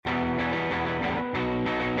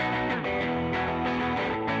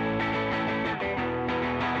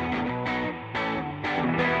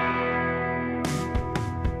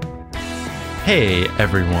Hey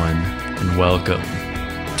everyone, and welcome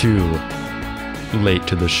to Late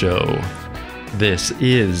to the Show. This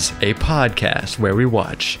is a podcast where we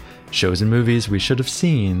watch shows and movies we should have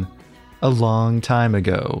seen a long time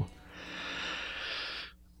ago.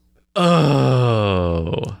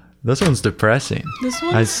 Oh, this one's depressing. This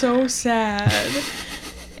one's so sad.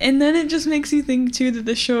 And then it just makes you think too that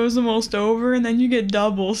the show's almost over, and then you get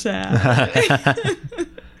double sad.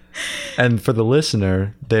 And for the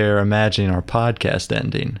listener, they're imagining our podcast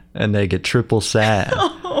ending, and they get triple sad.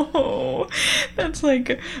 Oh, that's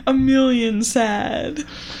like a million sad.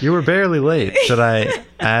 You were barely late. Should I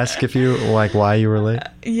ask if you, why you were late?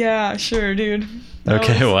 Yeah, sure, dude.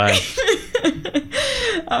 Okay, why?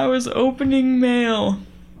 I was opening mail.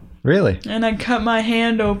 Really? And I cut my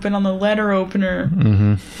hand open on the letter opener.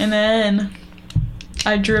 Mm-hmm. And then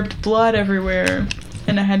I dripped blood everywhere.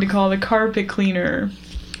 And I had to call the carpet cleaner.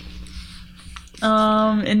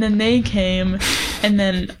 And then they came, and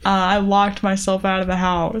then I locked myself out of the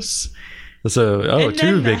house. So, and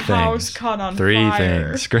two then big the house things. Caught on Three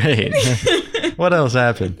fire. things. Great. What else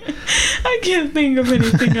happened? I can't think of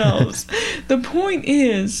anything else. The point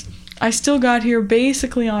is, I still got here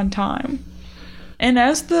basically on time. And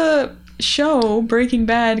as the show, Breaking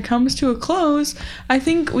Bad, comes to a close, I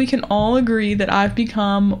think we can all agree that I've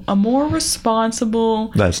become a more responsible...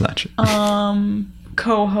 That's not true.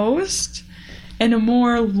 Co-host and a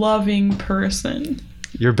more loving person.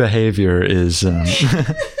 Your behavior is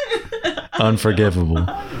unforgivable.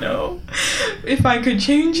 No. If I could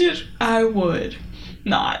change it, I would.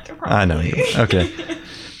 Not, probably. I know you. Okay.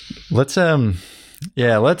 Let's end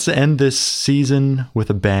this season with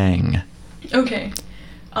a bang. Okay.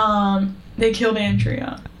 They killed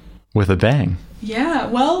Andrea. With a bang. Yeah,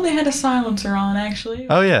 well, they had a silencer on, actually.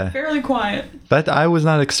 Oh, yeah. Fairly quiet. That I was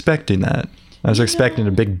not expecting that. I was expecting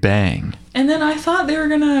a big bang. And then I thought they were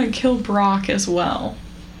gonna kill Brock as well.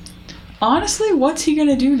 Honestly, what's he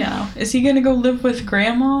gonna do now? Is he gonna go live with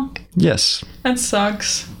Grandma? Yes. That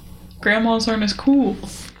sucks. Grandmas aren't as cool.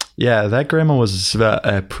 Yeah, that grandma was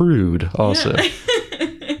a prude also. Yeah.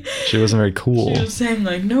 She wasn't very cool. She was saying,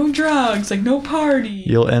 like, no drugs, like, no party.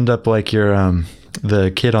 You'll end up like your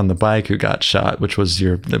the kid on the bike who got shot, which was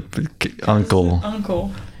your uncle.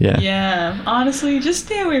 Uncle. Yeah. Yeah. Honestly, just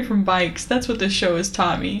stay away from bikes. That's what this show has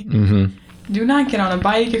taught me. Mm-hmm. Do not get on a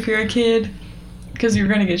bike if you're a kid, because you're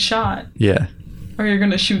gonna get shot. Yeah. Or you're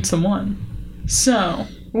gonna shoot someone. So,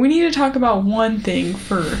 we need to talk about one thing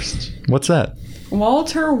first. What's that?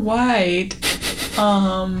 Walter White,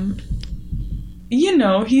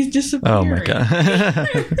 he's disappearing. Oh my god.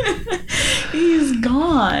 He's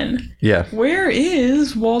gone. Yeah. Where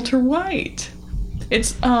is Walter White?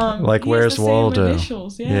 It's like, where's Waldo?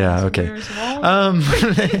 Initials. Yeah, so okay. Where's Waldo?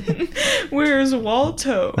 Where's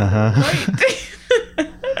Waldo? Uh-huh.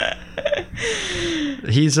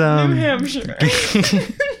 He's New Hampshire.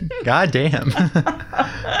 God damn.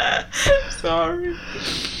 Sorry.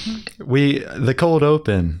 The cold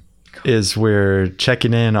open is we're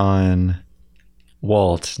checking in on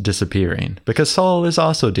Walt disappearing because Saul is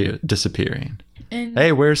also disappearing. And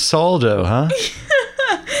hey, where's Saldo, huh?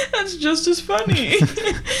 that's just as funny.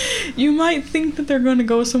 You might think that they're going to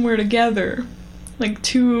go somewhere together, like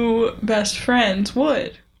two best friends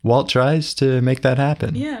would. Walt tries to make that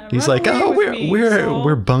happen. Yeah, he's run like, away "Oh, with me, Saul."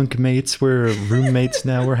 we're bunk mates, we're roommates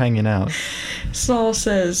now, we're hanging out." Saul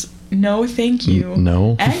says, "No, thank you."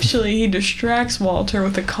 No. Actually, he distracts Walter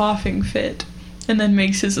with a coughing fit, and then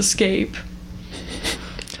makes his escape.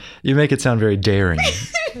 You make it sound very daring.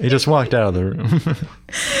 He just walked out of the room.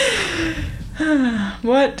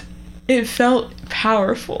 What? It felt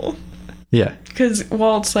powerful. Yeah. Because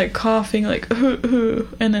Walt's like coughing, like,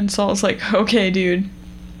 and then Saul's like, "Okay, dude,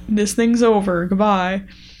 this thing's over. Goodbye."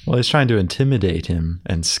 Well, he's trying to intimidate him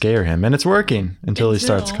and scare him, and it's working until he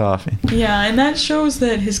starts coughing. Yeah, and that shows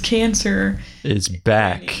that his cancer is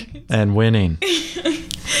back and winning.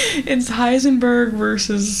 It's Heisenberg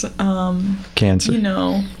versus cancer.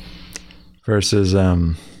 Versus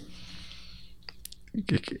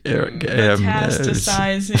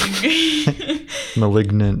metastasizing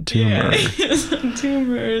malignant tumor. Yeah,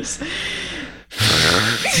 tumors.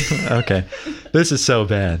 Okay, this is so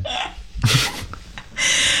bad.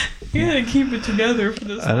 You gotta keep it together for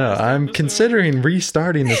this. I know. I'm considering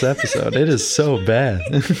restarting this episode. It is so bad.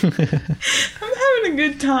 I'm having a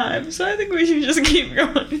good time, so I think we should just keep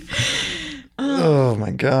going. Oh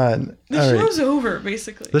my god. The show's over,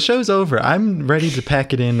 basically. The show's over. I'm ready to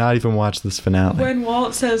pack it in, not even watch this finale. When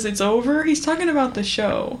Walt says it's over, he's talking about the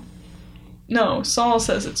show. No, Saul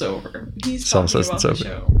says it's over. Saul says it's over.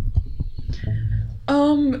 Show.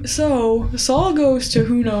 So Saul goes to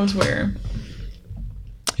who knows where.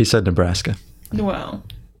 He said Nebraska. Well,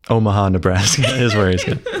 Omaha, Nebraska is where he's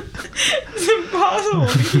going. it's impossible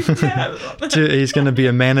to keep tabs on that. He's going to be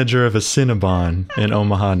a manager of a Cinnabon in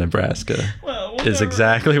Omaha, Nebraska. Well, Is whatever.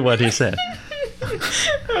 exactly what he said.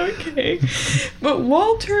 Okay. But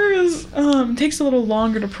Walter's takes a little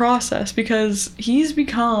longer to process because he's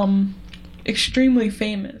become extremely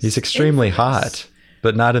famous. He's extremely Infamous. hot,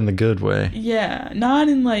 but not in the good way. Yeah, not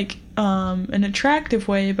in like an attractive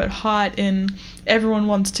way, but hot in everyone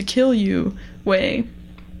wants to kill you way.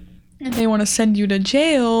 And they want to send you to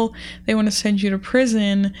jail, they want to send you to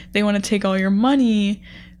prison, they want to take all your money,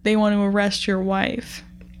 they want to arrest your wife.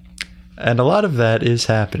 And a lot of that is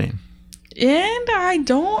happening. And I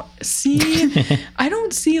don't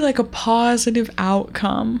see like a positive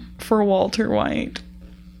outcome for Walter White.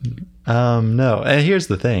 No. And here's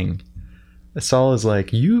the thing. Saul is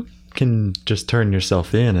like, you can just turn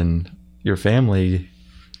yourself in and your family,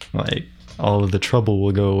 like, all of the trouble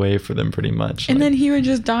will go away for them pretty much. And Like, then he would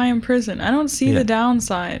just die in prison. I don't see Yeah. the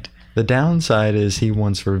downside. the downside is he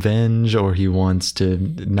wants revenge or he wants to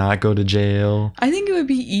not go to jail. I think it would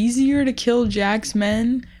be easier to kill Jack's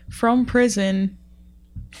men from prison,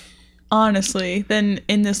 honestly, than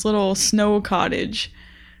in this little snow cottage.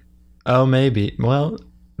 Oh, maybe. Well,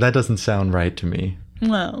 that doesn't sound right to me.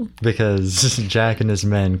 Well, Because Jack and his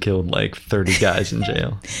men killed like 30 guys in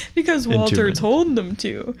jail. because In 2 Walter minutes. told them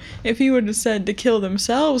to. If he would have said to kill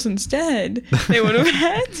themselves instead, they would have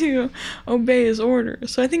had to obey his order.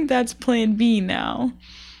 So I think that's plan B now.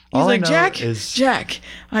 He's All I like, know Jack,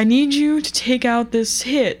 I need you to take out this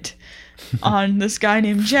hit on this guy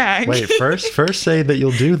named Jack. Wait, first say that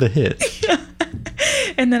you'll do the hit,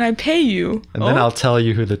 And then I pay you. and then I'll tell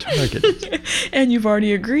you who the target is. And you've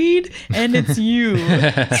already agreed, and it's you.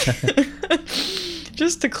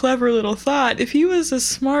 Just a clever little thought. If he was as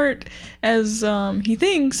smart as he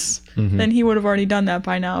thinks, then he would have already done that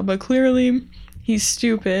by now. But clearly, he's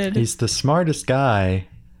stupid. He's the smartest guy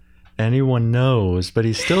anyone knows, but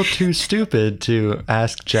he's still too stupid to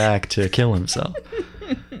ask Jack to kill himself.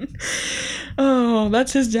 Oh,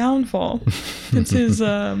 that's his downfall. It's his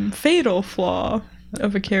fatal flaw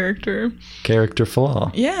of a character. Character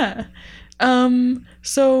flaw. Yeah.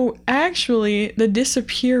 So actually, the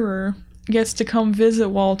disappearer gets to come visit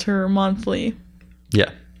Walter monthly.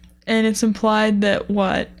 Yeah. And it's implied that,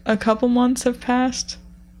 what, a couple months have passed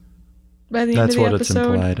by the That's end of what the it's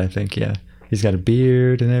episode? implied, I think, yeah. He's got a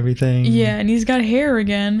beard and everything. Yeah, and he's got hair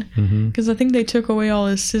again, Hmm. because I think they took away all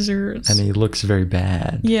his scissors. And he looks very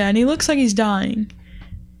bad. Yeah, and he looks like he's dying.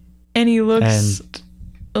 And he looks And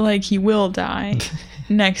like he will die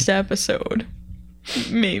next episode.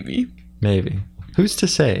 Maybe. maybe. Who's to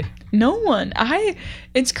say? No one.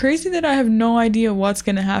 It's crazy that I have no idea what's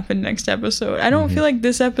going to happen next episode. I don't feel like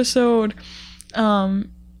this episode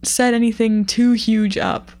set anything too huge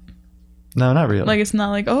up. No, not really. Like, it's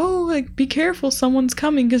not like, oh, like, be careful, someone's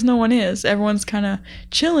coming, because no one is. Everyone's kind of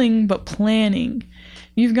chilling, but planning.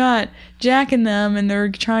 You've got Jack and them, and they're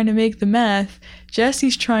trying to make the meth.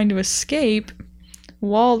 Jesse's trying to escape.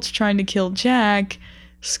 Walt's trying to kill Jack.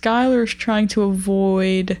 Skylar's trying to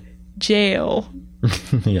avoid jail.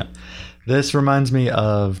 Yeah. This reminds me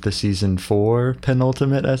of the season 4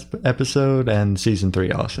 penultimate episode and season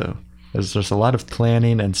 3 also. There's just a lot of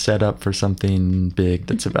planning and setup for something big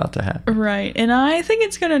that's about to happen. Right, and I think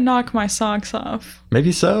it's gonna knock my socks off.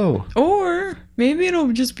 Maybe so. Or maybe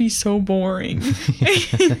it'll just be so boring.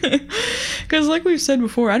 Because like we've said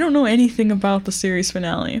before, I don't know anything about the series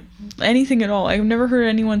finale. Anything at all. I've never heard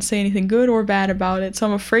anyone say anything good or bad about it, so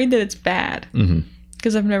I'm afraid that it's bad. Hmm.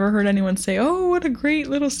 Because I've never heard anyone say, oh, what a great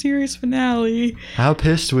little series finale. How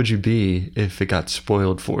pissed would you be if it got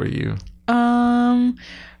spoiled for you?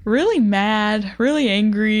 Really mad, really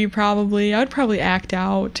angry, probably. I would probably act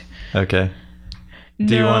out. Okay.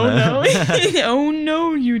 Do you No, wanna- no. Oh,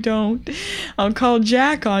 no, you don't. I'll call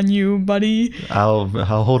Jack on you, buddy. I'll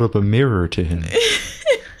hold up a mirror to him.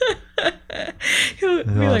 He'll be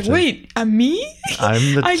I'll like, say, wait, me?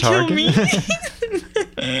 I'm the I kill target.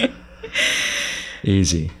 me?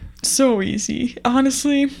 Easy. So easy.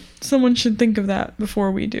 Honestly, someone should think of that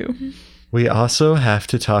before we do. We also have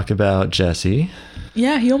to talk about Jesse.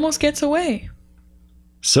 Yeah, he almost gets away.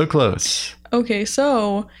 So close. Okay,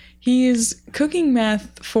 so he's cooking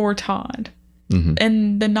meth for Todd. Hmm.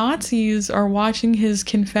 And the Nazis are watching his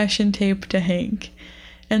confession tape to Hank.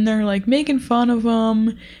 And they're like making fun of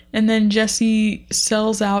him. And then Jesse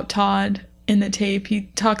sells out Todd in the tape. He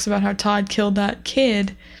talks about how Todd killed that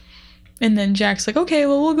kid. And then Jack's like, okay,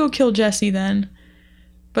 well, we'll go kill Jesse then.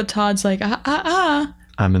 But Todd's like,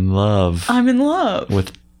 I'm in love I'm in love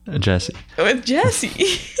with Jesse. with Jesse.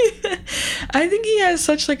 I think he has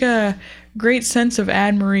such like a great sense of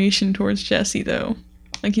admiration towards Jesse, though.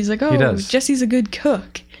 Like, he's like, He oh, does. Jesse's a good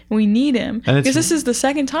cook. We need him. And it's- Because this is the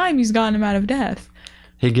second time he's gotten him out of death.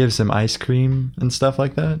 He gives him ice cream and stuff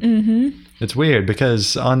like that. Mm-hmm. It's weird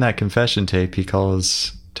because on that confession tape, he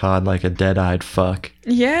calls Todd like a dead-eyed fuck.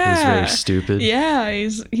 Yeah. It's very stupid. Yeah,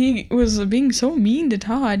 he was being so mean to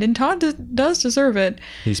Todd, and Todd does deserve it.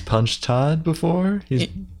 He's punched Todd before. He's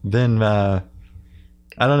been, I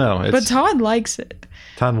don't know. But Todd likes it.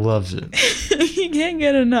 Todd loves it. He can't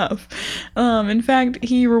get enough. In fact,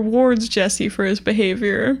 he rewards Jesse for his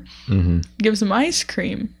behavior. Hmm. Gives him ice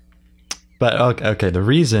cream. But okay, the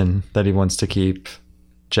reason that he wants to keep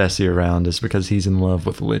Jesse around is because he's in love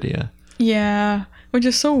with Lydia. Yeah, which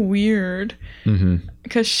is so weird. Hmm.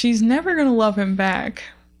 Because she's never going to love him back.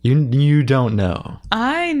 You don't know.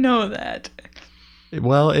 I know that.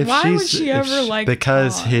 Well, if Why would she's she ever like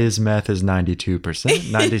because Todd? his meth is 92%,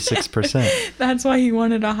 96%. That's why he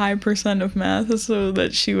wanted a high percent of meth, so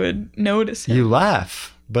that she would notice him. You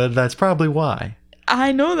laugh, but that's probably why.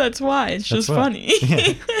 I know that's why. It's just why. funny.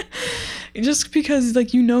 Yeah. Just because,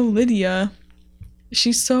 like, Lydia,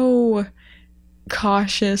 she's so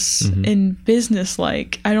cautious and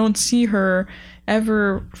businesslike. I don't see her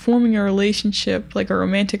ever forming a relationship, like a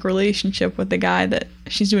romantic relationship with the guy that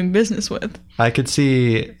she's doing business with. I could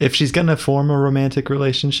see if she's gonna form a romantic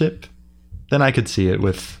relationship, then I could see it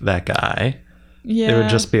with that guy. Yeah. It would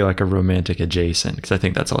just be like a romantic adjacent, because I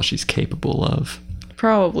think that's all she's capable of.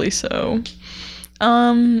 Probably so.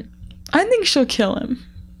 I think she'll kill him.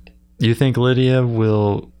 You think Lydia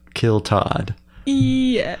will kill Todd?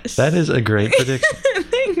 Yes. That is a great prediction.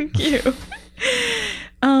 Thank you.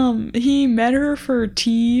 He met her for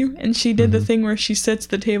tea, and she did the thing where she sits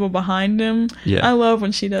the table behind him. Yeah. I love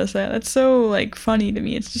when she does that. That's so, like, funny to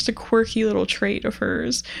me. It's just a quirky little trait of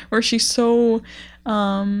hers, where she's so,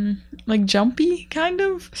 like, jumpy, kind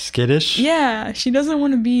of. Skittish? Yeah, she doesn't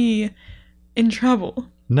want to be in trouble,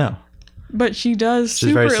 No. but she does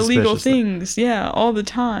She's very super illegal suspicious, though. things. Yeah, all the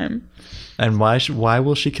time. And why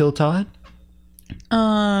will she kill Todd?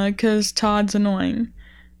 'Cause Todd's annoying.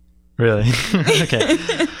 Really? Okay.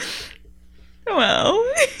 Well,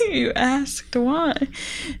 you asked why.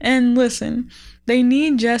 And listen, they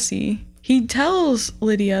need Jesse. He tells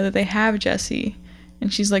Lydia that they have Jesse.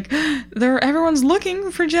 And she's like, everyone's looking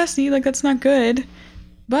for Jesse. Like, that's not good.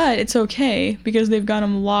 But it's okay because they've got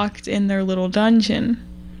him locked in their little dungeon.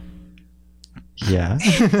 Yeah.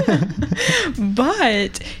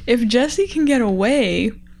 But if Jesse can get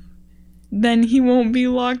away, then he won't be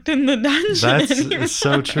locked in the dungeon anymore. That's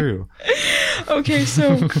so true. Okay,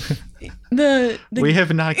 so the We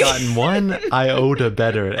have not gotten one iota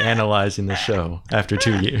better at analyzing the show after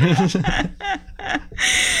 2 years.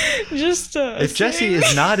 just If Jesse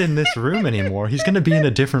is not in this room anymore, he's going to be in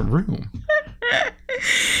a different room.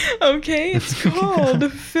 Okay, it's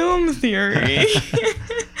called film theory.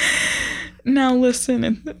 Now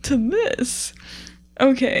listen to this.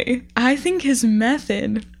 Okay, I think his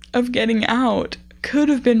method of getting out could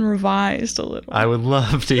have been revised a little. I would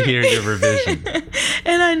love to hear your revision.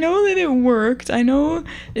 And I know that it worked. I know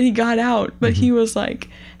that he got out, but he was like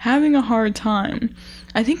having a hard time.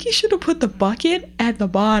 I think he should have put the bucket at the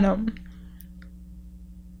bottom.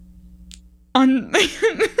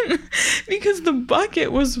 Because the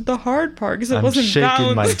bucket was the hard part, because it I'm wasn't shaking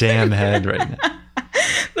my balanced. damn head right now.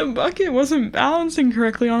 The bucket wasn't balancing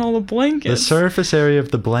correctly on all the The blankets. surface area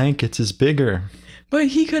of the blankets is bigger. But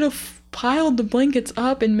he could have piled the blankets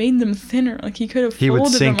up and made them thinner. Like, he could have He folded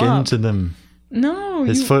would sink them up. into them. No,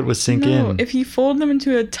 His foot would sink in. If he folded them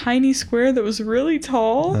into a tiny square that was really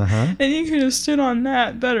tall, Uh-huh. then he could have stood on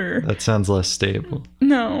that better. That sounds less stable.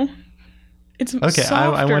 No, it's Okay, softer,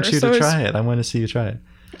 I want you so to it's- try it. I want to see you try it.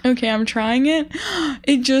 Okay, I'm trying it.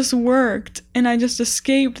 It just worked, and I just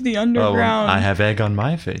escaped the Oh, underground. I have egg on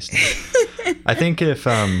my face now. I think if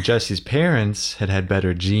Jesse's parents had had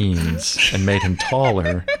better genes and made him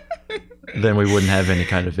taller, then we wouldn't have any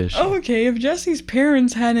kind of issue. Okay, if Jesse's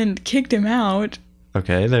parents hadn't kicked him out,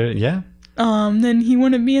 Okay, there, yeah. then he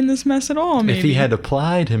wouldn't be in this mess at all. Maybe If he had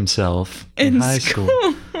applied himself in high school.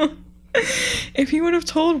 If he would have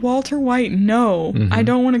told Walter White, no, I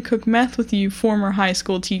don't want to cook meth with you, former high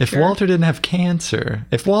school teacher. If Walter didn't have cancer,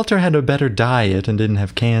 if Walter had a better diet and didn't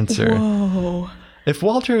have cancer, Whoa. if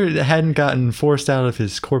Walter hadn't gotten forced out of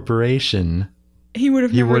his corporation, He would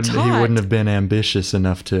have he never wouldn't taught. he wouldn't have been ambitious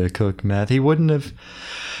enough to cook meth. He wouldn't have.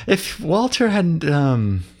 If Walter hadn't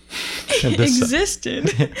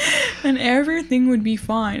existed, and everything would be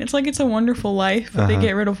fine. It's like It's a Wonderful Life, but they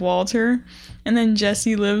get rid of Walter, and then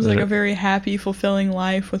Jesse lives like a very happy, fulfilling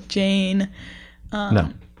life with Jane. No,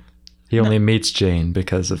 he only meets Jane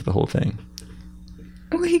because of the whole thing.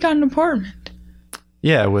 Oh, he got an apartment.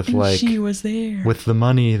 Yeah, with And like she was there. with the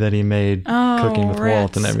money that he made Oh, cooking with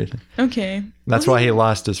Walt and rats. everything. Okay. That's why he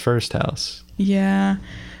lost his first house. Yeah.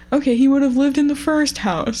 Okay, he would have lived in the first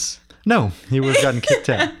house. No, he would have gotten kicked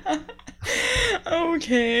out.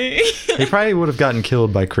 Okay. He probably would have gotten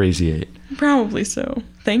killed by Crazy 8. Probably so.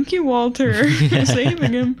 Thank you, Walter, for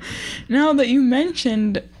saving him. Now that you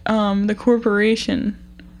mentioned the corporation,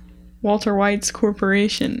 Walter White's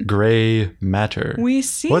corporation, Gray Matter. we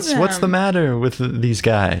see What's them. the matter with these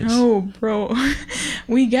guys? Oh, bro.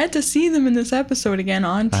 We get to see them in this episode again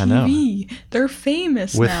on I know. TV. They're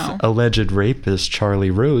famous With now. alleged rapist Charlie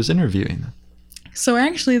Rose interviewing them. So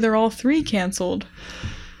actually, they're all three canceled.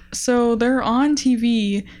 So they're on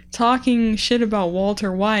TV talking shit about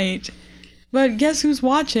Walter White. But guess who's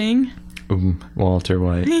watching? Walter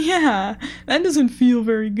White. Yeah, that doesn't feel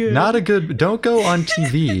very good. Don't go on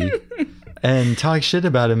TV and talk shit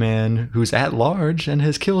about a man who's at large and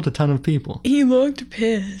has killed a ton of people. He looked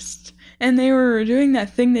pissed. And they were doing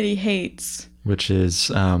that thing that he hates. Which is,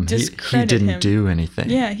 he Discredit didn't him. do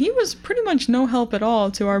anything. Yeah, he was pretty much no help at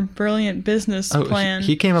all to our brilliant business plan.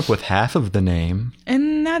 He came up with half of the name.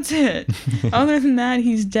 And that's it. Other than that,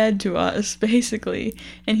 he's dead to us, basically.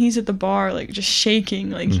 And he's at the bar, like, just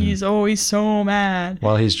shaking. Like, he's always so mad.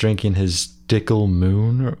 While he's drinking his Dickle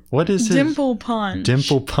Moon, or what is his Dimple Punch.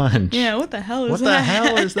 Dimple Punch? Yeah, what the hell is What that? the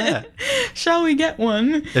hell is that? Shall we get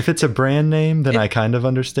one? If it's a brand name, then I kind of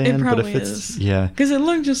understand. But if probably it's is. yeah, Because it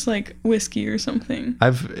looked just like whiskey or something.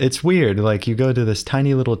 it's weird. Like you go to this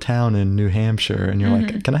tiny little town in New Hampshire, and you're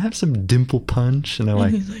like, "Can I have some Dimple Punch?" And they're And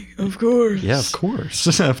like, he's like, of course. "Yeah, of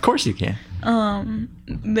course, of course you can."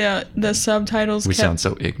 The subtitles We kept... sound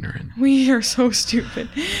so ignorant. We are so stupid.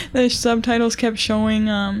 The subtitles kept showing,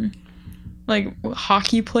 like,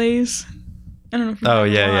 hockey plays. I don't know if you Oh,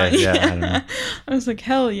 remember yeah. why. I don't know. I was like,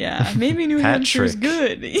 hell yeah. Maybe New Hat Hampshire's trick.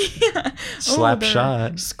 good. Yeah. Slap they're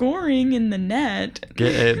shot. Scoring in the net. Go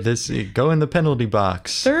in the penalty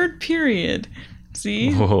box. Third period.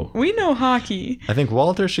 See? Whoa. We know hockey. I think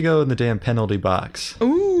Walter should go in the damn penalty box.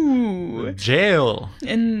 Ooh. Jail.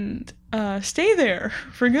 And stay there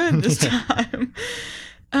for good this time.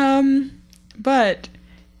 But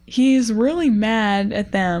he's really mad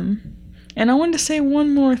at them. And I wanted to say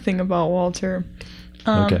one more thing about Walter.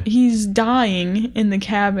 Okay. He's dying in the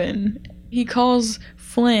cabin. He calls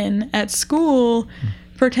Flynn at school,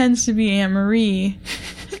 pretends to be Anne Marie.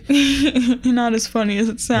 Not as funny as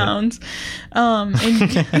it sounds.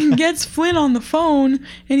 And gets Flynn on the phone,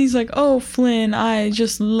 and he's like, "Oh, Flynn, I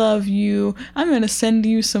just love you. I'm going to send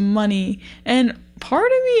you some money." And part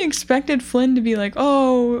of me expected Flynn to be like,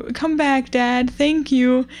 "Oh, come back, Dad. Thank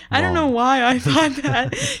you." I don't know why I thought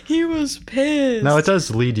that. He was pissed. No, it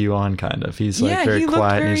does lead you on, kind of. He's like very he quiet,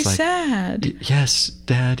 looked and very he's like, sad. "Yes,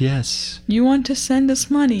 Dad, yes." "You want to send us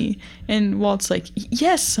money?" And Walt's like,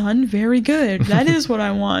 "Yes, son, very good. That is what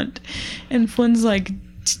I want." And Flynn's like,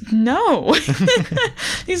 "No."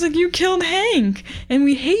 He's like, "You killed Hank, and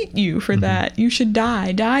we hate you for that. You should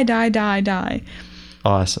die. Die, die, die, die."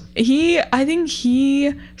 Awesome. I think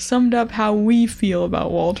he summed up how we feel about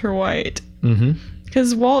Walter White. Mm-hmm.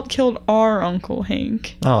 Because Walt killed our Uncle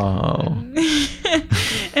Hank. Oh.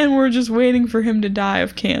 And we're just waiting for him to die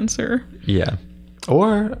of cancer. Yeah.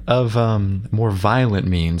 Or of more violent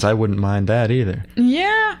means. I wouldn't mind that either.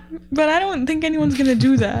 Yeah, but I don't think anyone's gonna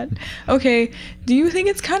do that. Okay, do you think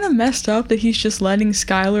it's kind of messed up that he's just letting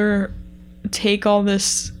Skylar take all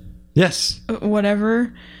this Yes.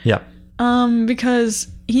 whatever? Yeah. Because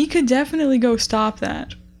he could definitely go stop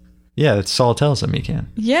that. Yeah, that's Saul tells him he can.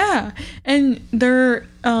 Yeah, and they're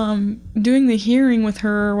doing the hearing with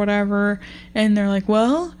her or whatever, and they're like,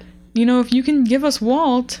 "Well, you know, if you can give us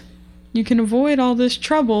Walt, you can avoid all this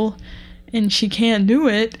trouble." And she can't do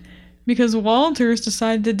it because Walter's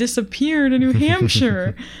decided to disappear to New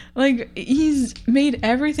Hampshire. Like, he's made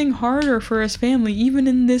everything harder for his family. Even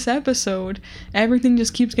in this episode, everything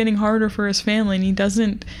just keeps getting harder for his family, and he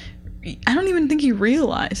doesn't... I don't even think he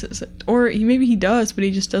realizes it. Or maybe he does, but he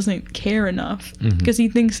just doesn't care enough. Because he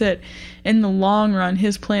thinks that in the long run,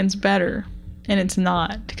 his plan's better. And it's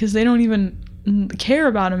not. Because they don't even care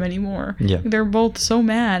about him anymore. Yeah. They're both so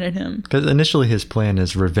mad at him. Because initially his plan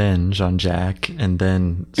is revenge on Jack and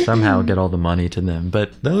then somehow get all the money to them.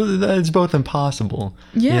 But it's both impossible.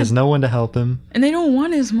 Yeah. He has no one to help him. And they don't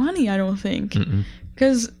want his money, I don't think.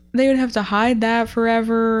 Because they would have to hide that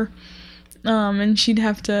forever. And she'd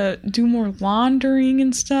have to do more laundering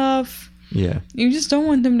and stuff. Yeah. You just don't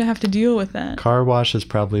want them to have to deal with that. Car wash has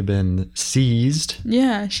probably been seized.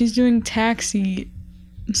 Yeah, she's doing taxi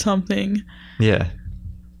something. Yeah.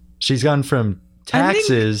 She's gone from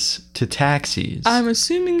taxes to taxis. I'm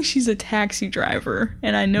assuming she's a taxi driver,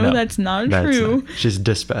 and I know No, that's not true. She's a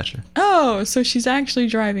dispatcher. Oh, so she's actually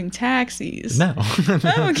driving taxis. No.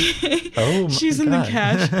 Okay. Oh my she's in God. the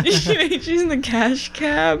cash. She's in the cash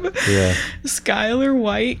cab. Yeah. Skylar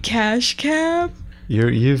White cash cab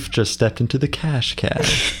You've just stepped into the cash cab.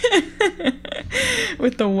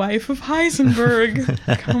 with the wife of Heisenberg.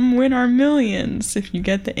 Come win our millions if you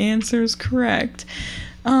get the answers correct.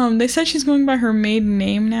 They said she's going by her maiden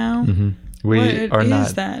name now. We What are is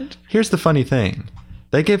not. that? Here's the funny thing.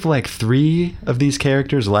 They give like 3 of these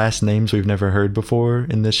characters last names we've never heard before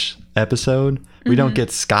in this episode. We don't get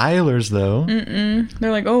Skylar's though.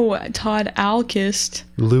 They're like, oh, Todd Alkist.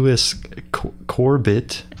 Lewis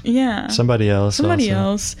Corbett. Yeah. Somebody else.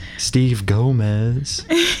 Else. Steve Gomez.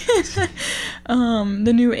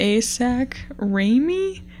 The new ASAC,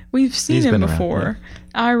 Raimi. We've seen He's him been around, before.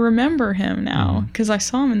 I remember him now because I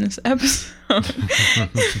saw him in this episode.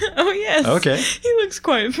 Oh yes. Okay. He looks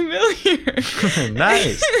quite familiar.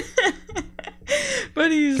 Nice.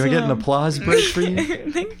 But he's. Can we get an applause break for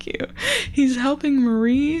you? Thank you. He's helping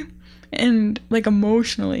Marie, and like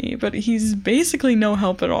emotionally, but he's basically no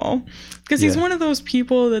help at all. Because he's Yeah. one of those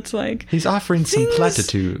people that's like, He's offering some Things-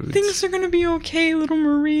 platitudes. things are gonna be okay, little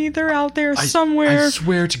Marie. They're out there somewhere. I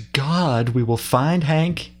swear to God, we will find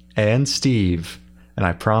Hank and Steve. And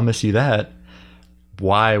I promise you that.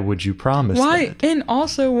 Why would you promise Why? that? And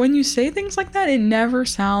also, when you say things like that, it never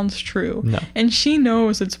sounds true. No. And she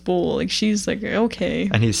knows it's bull. Like, she's like, okay.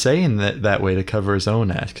 And he's saying that way to cover his own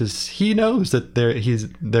ass because he knows that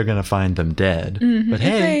they're gonna find them dead. But If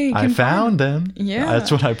hey, they I can found them. Yeah. That's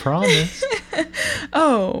what I promised.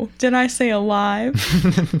 Oh, did I say alive?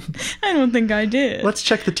 I don't think I did. Let's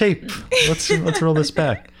check the tape. Let's roll this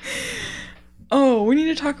back. Oh, we need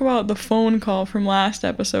to talk about the phone call from last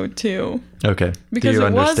episode, too. Okay. Because Do you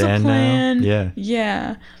it was a understand plan. now? Yeah.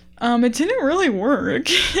 Yeah. It didn't really work.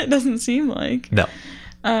 It doesn't seem like. No.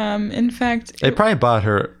 In fact, It probably bought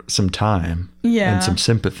her some time yeah. and some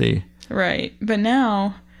sympathy. Right. But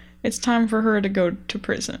now it's time for her to go to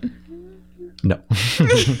prison. No.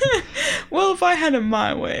 Well, if I had it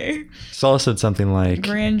my way. Saul said something like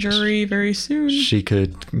Grand jury very soon. she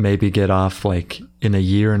could maybe get off like in a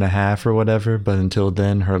year and a half or whatever, but until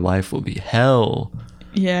then her life will be hell.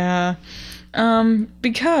 Yeah.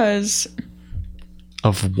 Because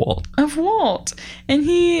Of Walt. of Walt. And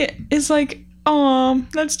he is like, oh,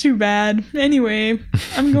 that's too bad. Anyway,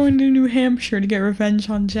 I'm going to New Hampshire to get revenge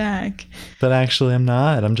on Jack. But actually I'm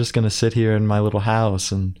not. I'm just gonna sit here in my little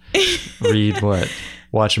house and read what?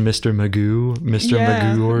 Watch Mr. Magoo? Mr.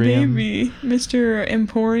 Magooorium? Maybe. Mr.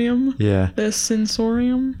 Emporium. Yeah. The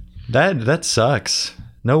Sensorium. That sucks.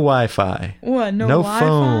 No Wi-Fi. What? No, No Wi-Fi?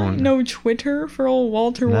 phone. No Twitter for old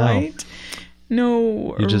Walter No. White?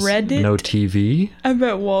 No You just Reddit? no TV? I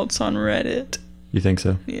bet Walt's on Reddit. You think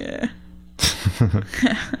so? Yeah.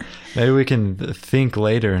 Maybe we can think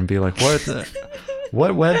later and be like,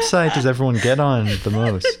 what website does everyone get on the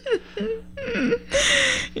most?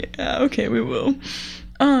 Yeah, okay, we will.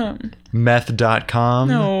 Meth.com?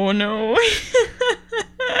 No.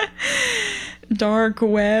 Dark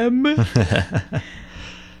web.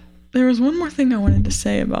 There was one more thing I wanted to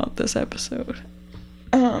say about this episode.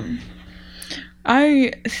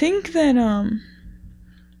 I think that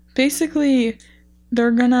basically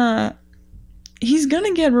he's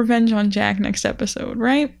gonna get revenge on Jack next episode,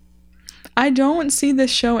 right? I don't see this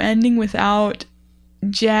show ending without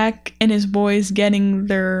Jack and his boys getting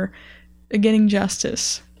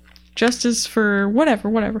justice. Justice for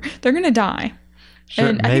whatever. They're gonna die. Sure,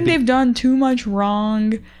 and I think they've done too much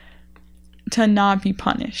wrong to not be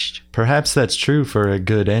punished. Perhaps that's true for a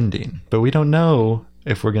good ending, but we don't know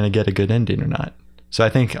if we're going to get a good ending or not. So I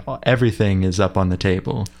think everything is up on the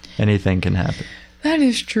table. Anything can happen. That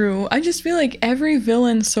is true. I just feel like every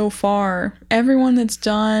villain so far, everyone that's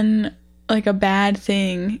done like a bad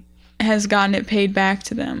thing has gotten it paid back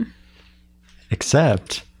to them.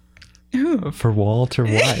 Except Who? for Walter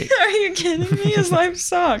White. Are you kidding me? His life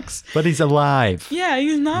sucks. But he's alive. Yeah,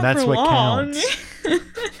 he's not That's for what long. counts.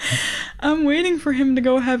 I'm waiting for him to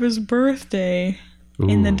go have his birthday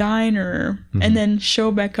in the Ooh. diner and then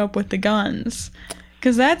show back up with the guns.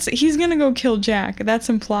 Because he's gonna go kill Jack. That's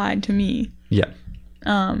implied to me. Yeah.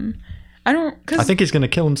 I think he's going to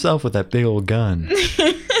kill himself with that big old gun.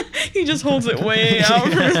 he just holds it way out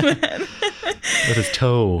from his head. With his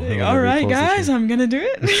toe. All right, guys, I'm gonna do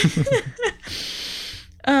it.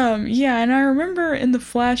 Yeah, and I remember in the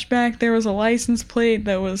flashback there was a license plate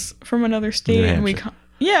that was from another state, New and we. Hampshire.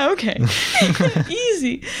 Yeah, okay,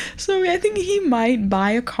 easy. So I think he might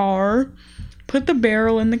buy a car, put the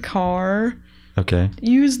barrel in the car, Okay.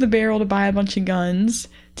 use the barrel to buy a bunch of guns,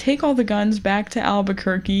 take all the guns back to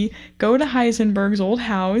Albuquerque, go to Heisenberg's old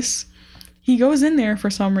house. He goes in there for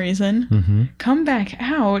some reason, Mm-hmm. come back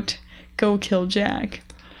out, go kill Jack.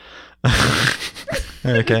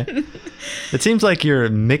 Okay. It seems like you're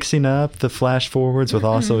mixing up the flash forwards with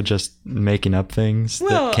also just making up things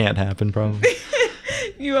Well- that can't happen, probably.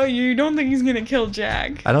 You don't think he's gonna kill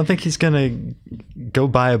Jack? I don't think he's gonna go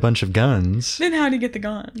buy a bunch of guns. Then how'd he get the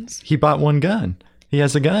guns? He bought one gun. He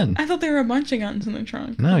has a gun. I thought there were a bunch of guns in the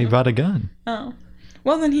trunk. No, he bought a gun. Oh.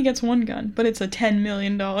 Well, then he gets one gun, but it's a $10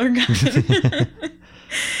 million gun.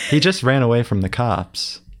 He just ran away from the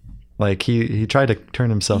cops. Like, he tried to turn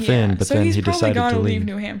himself in, but so then he's he probably decided gotta to leave leave.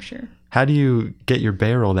 New Hampshire. How do you get your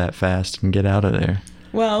barrel that fast and get out of there?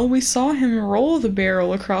 Well, we saw him roll the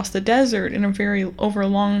barrel across the desert over a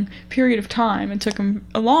long period of time. It took him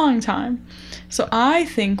a long time. So I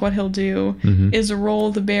think what he'll do Mhm. is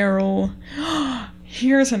roll the barrel.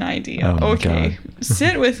 Here's an idea. Oh my Okay,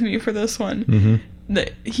 sit with me for this one. Mm-hmm.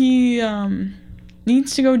 He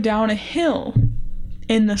needs to go down a hill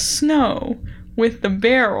in the snow with the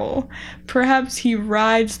barrel. Perhaps he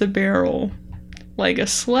rides the barrel like a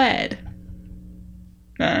sled.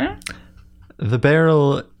 Huh? The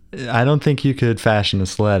barrel, I don't think you could fashion a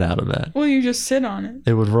sled out of that. Well, you just sit on it.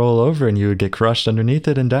 It would roll over and you would get crushed underneath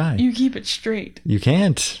it and die. You keep it straight. You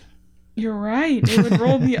can't. You're right. It would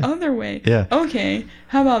roll the other way. Yeah. Okay,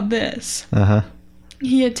 how about this? Uh-huh.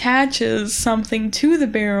 He attaches something to the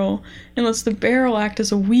barrel and lets the barrel act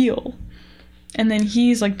as a wheel. And then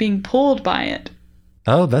he's like being pulled by it.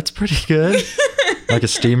 Oh, that's pretty good. Like a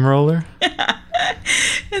steamroller.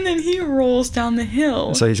 And then he rolls down the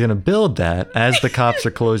hill. So he's going to build that as the cops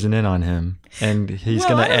are closing in on him. And he's Well,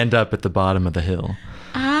 going I to don't- end up at the bottom of the hill.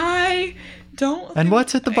 I don't And think-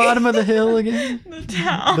 what's at the bottom of the hill again? The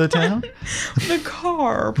town. The town? The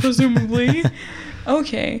car, presumably.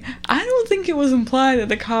 Okay, I don't think it was implied that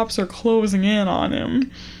the cops are closing in on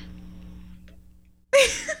him.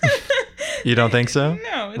 You don't think so?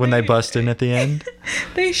 No. When they bust in at the end?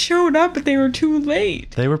 They showed up, but they were too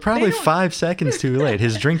late. They were probably They don't- 5 seconds too late.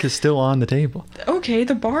 His drink is still on the table. Okay,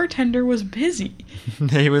 the bartender was busy.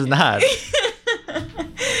 He was not.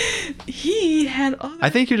 He had other... I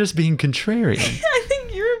think you're just being contrarian. I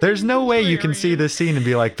think you're... There's no way you can contrarian. see this scene and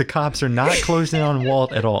be like, the cops are not closing in on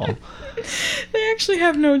Walt at all. They actually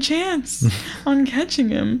have no chance on catching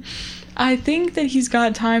him. I think that he's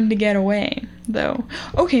got time to get away, though.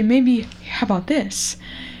 Okay, maybe... How about this?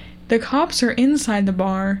 The cops are inside the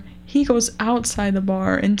bar. He goes outside the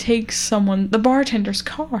bar and takes the bartender's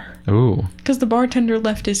car. Ooh. Because the bartender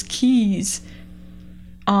left his keys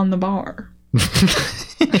on the bar.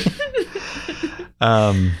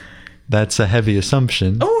 That's a heavy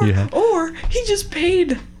assumption. you have. Or he just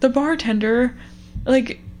paid the bartender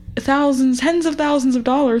like tens of thousands of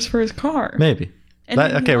dollars for his car. Maybe. And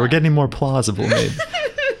then he Okay, we're left. getting more plausible, maybe.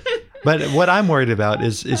 But what I'm worried about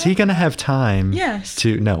is he going to have time Yes.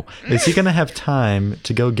 Is he going to have time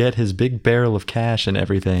to go get his big barrel of cash and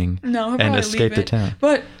everything No, he'll and probably escape leave the it. town?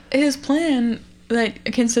 But his plan that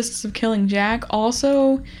consists of killing Jack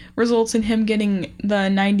also results in him getting the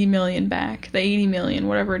 90 million back, the 80 million,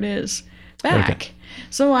 whatever it is, back. Okay.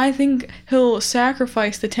 So I think he'll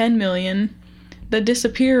sacrifice the 10 million. The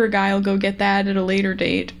disappearer guy will go get that at a later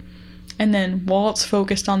date. And then Walt's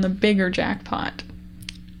focused on the bigger jackpot.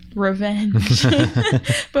 Revenge.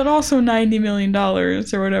 But also $90 million or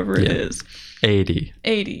whatever it Yeah. is. 80.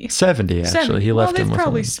 80. 70, actually. 70. He left well, him they've with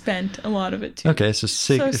probably a- spent a lot of it too. Okay, so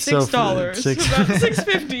So $6. $6. About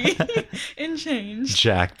 $6.50 in change.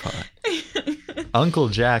 Jackpot. Uncle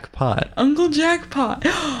Jackpot. Uncle Jackpot.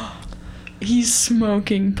 He's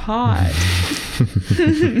smoking pot.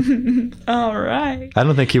 All right. I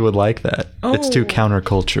don't think he would like that. It's too Oh.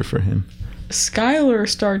 counterculture for him. Skylar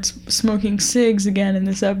starts smoking cigs again in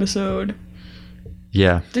this episode.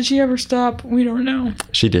 Yeah, Did she ever stop? We don't know.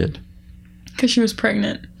 she did. Because she was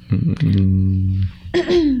pregnant. Mm,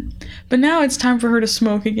 But now it's time for her to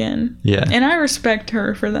smoke again. yeah, And I respect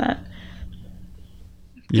her for that.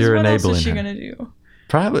 'Cause you're what enabling else is she her. gonna do?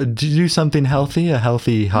 Probably do something healthy, a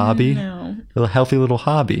healthy hobby, No. a healthy little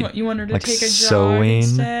hobby. What, you want her to Like take a jog sewing?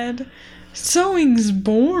 instead? Sewing's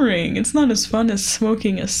boring. It's not as fun as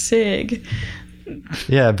smoking a cig.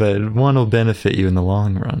 Yeah, but one will benefit you in the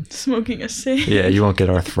long run. Smoking a cig. Yeah, you won't get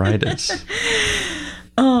arthritis.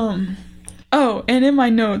 Oh, and in my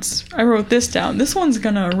notes, I wrote this down. This one's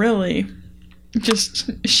gonna really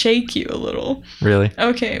just shake you a little. Really?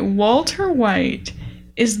 Okay, Walter White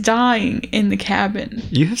is dying in the cabin.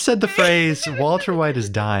 You have said the phrase "Walter White is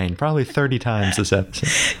dying" probably 30 times this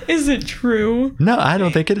episode. Is it true? No, I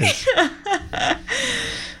don't think it is.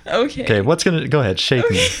 Okay. Okay, go ahead, shake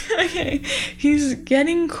me. Okay. He's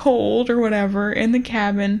getting cold or whatever in the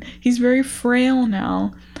cabin. He's very frail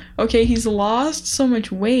now. Okay, he's lost so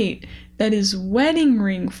much weight that his wedding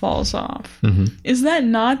ring falls off. Is that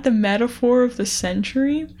not the metaphor of the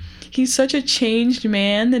century? He's such a changed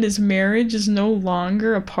man that his marriage is no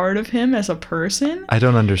longer a part of him as a person. I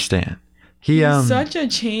don't understand. He's such a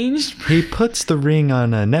changed He puts the ring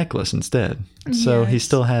on a necklace instead. So he Yes.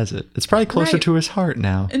 still has it. It's probably closer Right. to his heart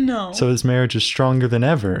now. No. So his marriage is stronger than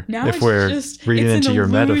ever. Now if it's we're just, reading it's into an your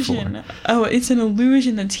illusion. metaphor. Oh, it's an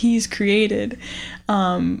illusion that he's created.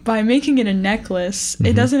 By making it a necklace, Mm-hmm.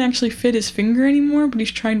 it doesn't actually fit his finger anymore, but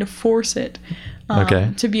he's trying to force it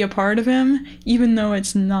Okay. to be a part of him, even though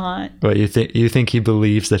it's not. But you think he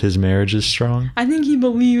believes that his marriage is strong? I think he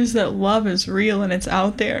believes that love is real and it's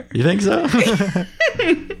out there. You think so?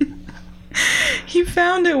 He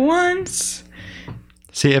found it once.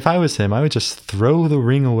 See, if I was him, I would just throw the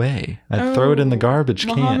ring away. I'd throw it in the Oh, garbage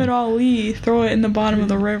Muhammad can. Ali, throw it in the bottom of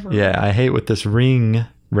the river. Yeah, I hate what this ring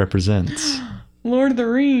represents. Lord of the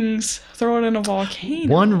Rings, throw it in a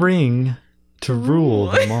volcano. One ring to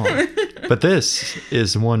rule them all. But this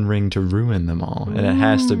is one ring to ruin them all, and it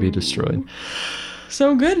has to be destroyed.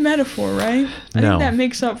 So good metaphor, right? I No. think that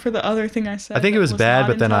makes up for the other thing I said. I think it that was bad, not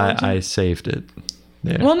but then I intelligent. saved it.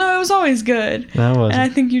 Yeah. Well, no, it was always good. That And I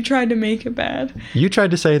wasn't. think you tried to make it bad. You tried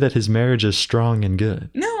to say that his marriage is strong and good.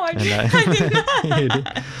 No, I, And I did not. You did.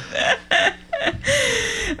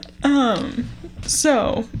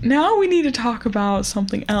 So now we need to talk about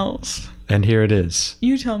something else. And here it is.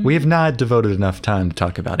 You tell me. We have not devoted enough time to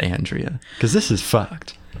talk about Andrea, because this is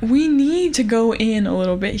fucked. We need to go in a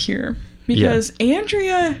little bit here because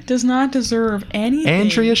Andrea does not deserve anything.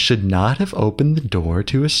 Andrea should not have opened the door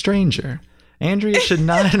to a stranger. Andrea should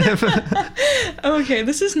not have. Okay,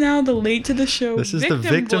 this is now the late to the show. This is the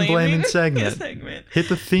victim blaming segment. Hit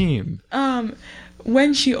the theme.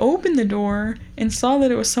 When she opened the door and saw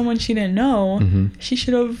that it was someone she didn't know, Mm-hmm. she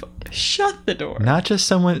should have shut the door. Not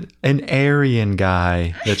just an Aryan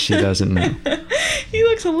guy that she doesn't know. He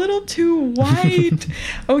looks a little too white.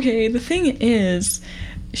 Okay, the thing is,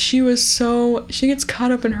 she gets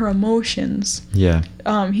caught up in her emotions. Yeah.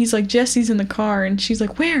 He's like, Jesse's in the car, and she's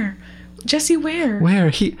like, where? Jesse, where? Where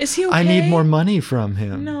Is he I need okay? more money from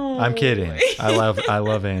him. No. I'm kidding. I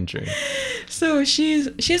love Andrea. So she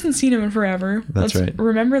hasn't seen him in forever. That's right.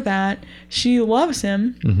 Remember that. She loves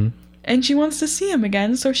him, Hmm. and she wants to see him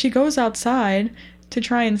again, so she goes outside to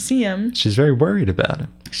try and see him. She's very worried about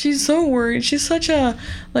him. She's so worried. She's such a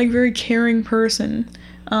very caring person.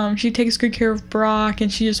 She takes good care of Brock,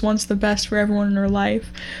 and she just wants the best for everyone in her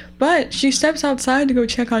life. But she steps outside to go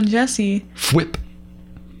check on Jesse. Whip.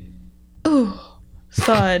 Ooh,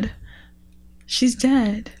 thud. She's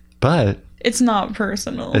dead. But It's not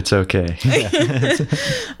personal. it's okay. Yeah.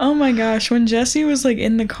 Oh my gosh, when Jesse was like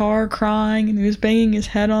in the car crying and he was banging his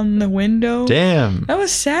head on the window, Damn. that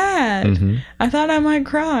was sad. Hmm. I thought I might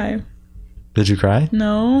cry. Did you cry?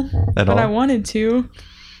 No, At but all? I wanted to.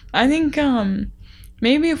 I think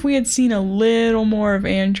maybe if we had seen a little more of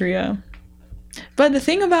Andrea. But the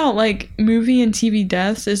thing about like movie and TV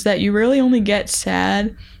deaths is that you really only get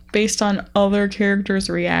sad based on other characters'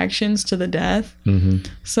 reactions to the death. Hmm.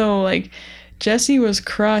 So like Jesse was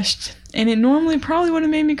crushed, and it normally probably would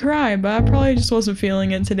have made me cry, but I probably just wasn't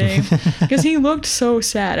feeling it today because he looked so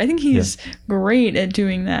sad. I think he's great at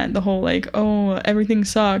doing that, the whole like, oh, everything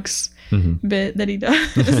sucks bit that he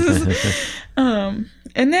does.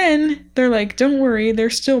 And then they're like, don't worry,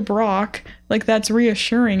 there's still Brock. Like, that's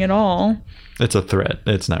reassuring at all. It's a threat.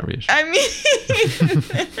 It's not reassuring. I mean,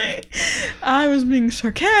 I was being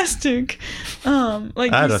sarcastic.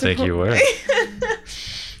 Like I he's don't think you were.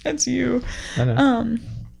 That's you. I know.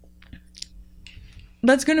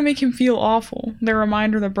 That's gonna make him feel awful. The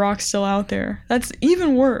reminder that Brock's still out there. That's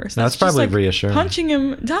even worse. That's just probably like reassuring. Punching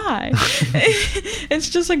him, die. It's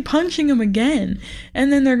just like punching him again,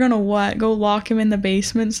 and then they're gonna what? Go lock him in the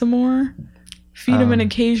basement some more. Feed him an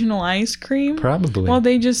occasional ice cream. Probably. While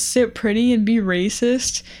they just sit pretty and be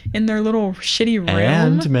racist in their little shitty realm.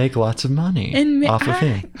 And make lots of money off of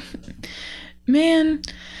him. Man,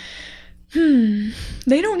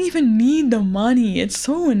 they don't even need the money. It's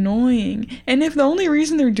so annoying. And if the only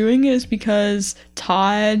reason they're doing it is because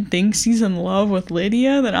Todd thinks he's in love with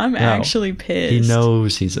Lydia, then I'm actually pissed. He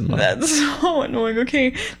knows he's in love. That's so annoying.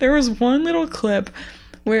 Okay, there was one little clip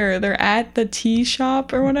where they're at the tea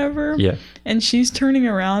shop or whatever. Yeah. And she's turning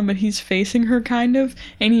around, but he's facing her kind of,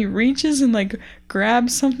 and he reaches and like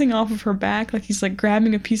grabs something off of her back, like he's like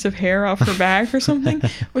grabbing a piece of hair off her back or something.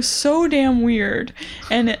 It was so damn weird,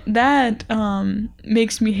 and that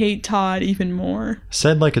makes me hate Todd even more.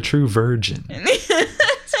 Said like a true virgin.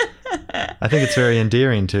 I think it's very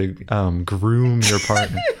endearing to groom your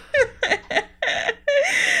partner.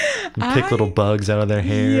 And pick little bugs out of their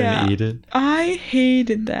hair and eat it. I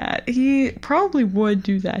hated that. He probably would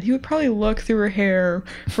do that. He would probably look through her hair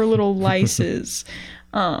for little lices.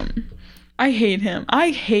 I hate him.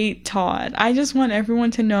 I hate Todd. I just want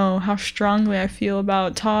everyone to know how strongly I feel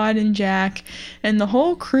about Todd and Jack and the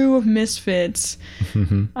whole crew of misfits.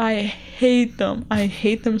 I hate them. I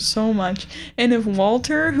hate them so much. And if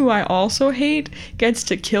Walter, who I also hate, gets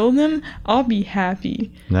to kill them, I'll be happy.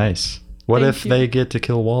 Nice. What if they get to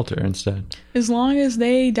kill Walter instead? As long as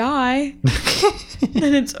they die,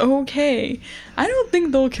 then it's okay. I don't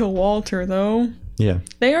think they'll kill Walter, though. Yeah.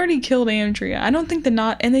 They already killed Andrea. I don't think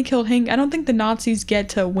and they killed Hank. I don't think the Nazis get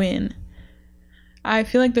to win. I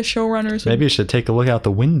feel like the showrunners Maybe you should take a look out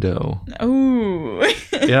the window. Ooh.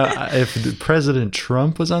 Yeah, if President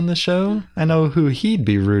Trump was on the show, I know who he'd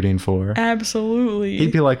be rooting for. Absolutely.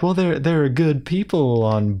 He'd be like, well, there are good people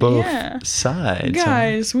on both sides.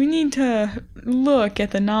 Guys, we need to look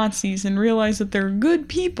at the Nazis and realize that they're good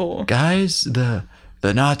people. Guys, the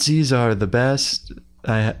Nazis are the best.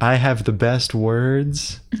 I have the best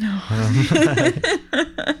words. No.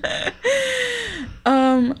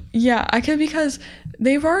 Yeah, because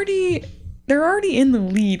they're already in the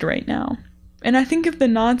lead right now. And I think if the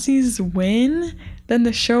Nazis win, then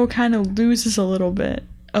the show kind of loses a little bit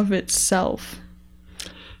of itself.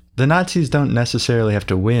 The Nazis don't necessarily have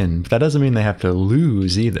to win, but that doesn't mean they have to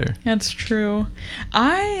lose either. That's true.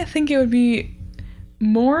 I think it would be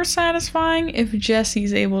more satisfying if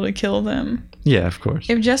Jesse's able to kill them. Yeah, of course.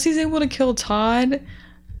 If Jesse's able to kill Todd,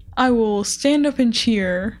 I will stand up and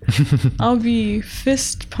cheer. I'll be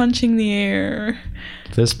fist punching the air.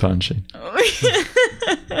 Fist punching.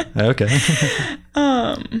 Okay.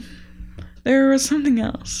 There was something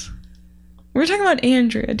else. We were talking about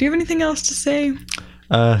Andrea. Do you have anything else to say?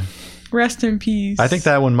 Rest in peace. I think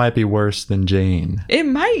that one might be worse than Jane. It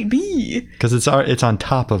might be. Because it's on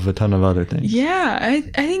top of a ton of other things. Yeah, I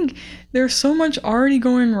think there's so much already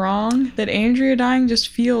going wrong that Andrea dying just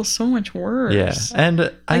feels so much worse. Yeah, and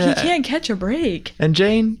he can't catch a break. And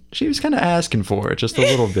Jane, she was kind of asking for it just a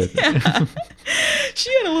little bit. Yeah.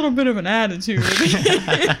 She had a little bit of an attitude.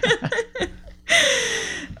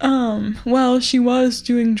 Well, she was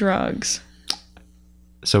doing drugs.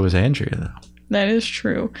 So was Andrea, though. That is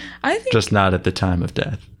true. I think just not at the time of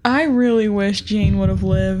death. I really wish Jane would have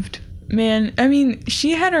lived. Man, I mean,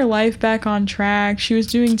 she had her life back on track. She was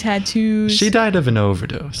doing tattoos. She died of an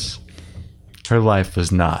overdose. Her life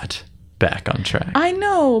was not back on track. I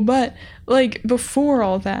know, but like before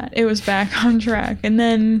all that, it was back on track. And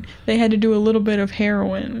then they had to do a little bit of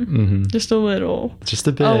heroin. Mm-hmm. Just a little. Just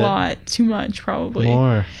a bit. A lot. Too much, probably.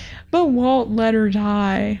 More. But Walt let her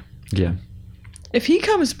die. Yeah. If he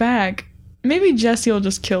comes back, maybe Jesse will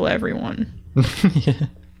just kill everyone. Yeah.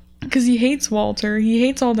 Because he hates Walter. He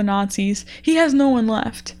hates all the Nazis. He has no one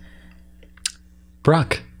left.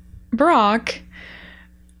 Brock.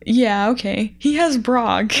 Yeah, okay. He has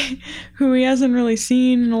Brock, who he hasn't really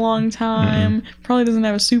seen in a long time. Mm-hmm. Probably doesn't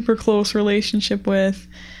have a super close relationship with.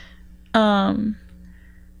 And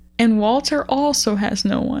Walter also has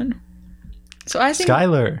no one. So I think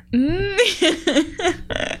Skylar.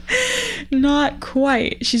 Not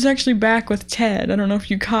quite. She's actually back with Ted. I don't know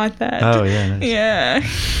if you caught that. Oh, yeah. Nice. Yeah.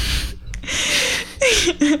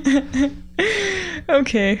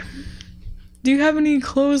 Okay. Do you have any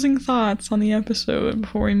closing thoughts on the episode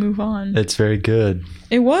before we move on? It's very good.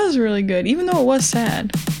 It was really good, even though it was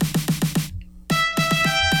sad.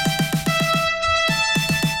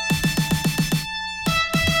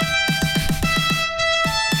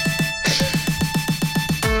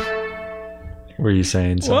 Were you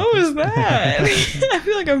saying something? What was that? I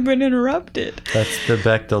feel like I've been interrupted. That's the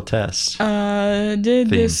Bechdel test. Did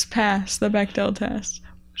this pass the Bechdel test?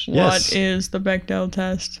 Yes. What is the Bechdel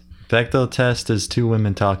test? Bechdel test is two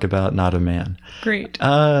women talk about, not a man. Great.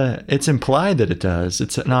 It's implied that it does.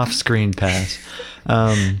 It's an off-screen pass.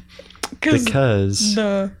 Because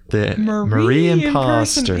the Marie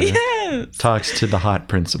imposter talks to the hot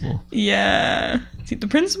principal. Yeah. See, the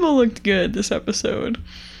principal looked good this episode.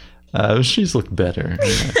 She's looked better.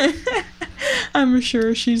 I'm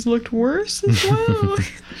sure she's looked worse as well.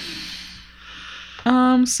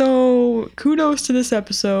 So kudos to this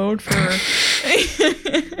episode for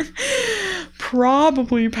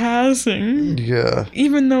probably passing. Yeah.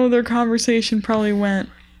 Even though their conversation probably went,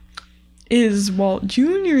 is Walt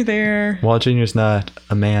Jr. there? Walt Jr.'s not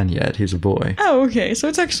a man yet. He's a boy. Oh, okay. So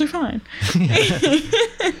it's actually fine.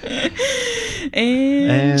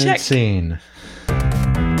 and check. Scene.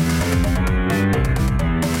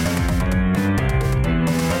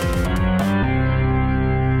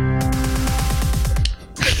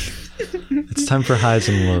 time for highs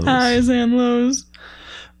and lows. Highs and lows.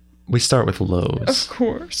 We start with Of lows.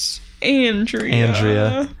 course. Andrea.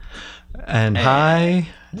 Andrea. And high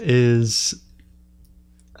is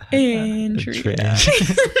Andrea.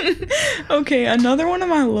 Okay, another one of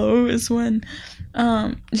my low is when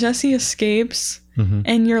Jesse escapes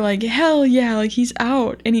and you're like, hell yeah, like he's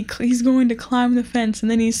out and he's going to climb the fence and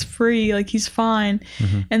then he's free, like he's fine.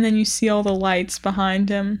 And then you see all the lights behind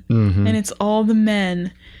him and it's all the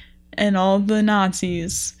men and all the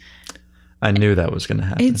Nazis. I knew that was going to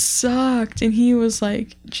happen. It sucked. And he was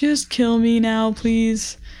like, just kill me now,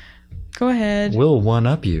 please. Go ahead. We'll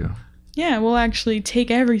one-up you. Yeah, we'll actually take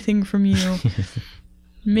everything from you.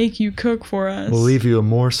 Make you cook for us. We'll leave you a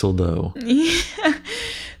morsel, though. Yeah.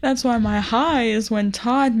 That's why my high is when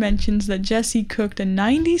Todd mentions that Jesse cooked a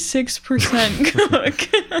 96% cook.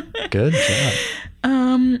 Good job.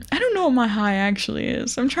 I don't know what my high actually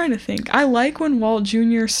is. I'm trying to think. I like when Walt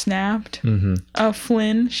Jr. snapped.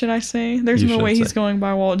 Flynn, should I say? There's You no should way he's say. going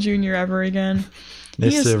by Walt Jr. ever again.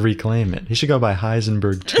 Needs to reclaim it. He should go by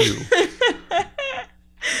Heisenberg, too.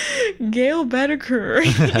 Gail Bedecker.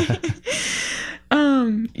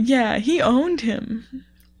 Yeah, he owned him.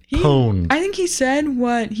 Pwned. I think he said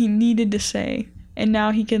what he needed to say, and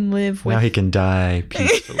now he can live with. Now he can die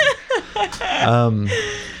peacefully.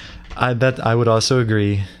 I would also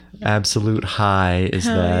agree. Absolute high is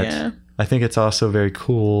Hell that. yeah. I think it's also very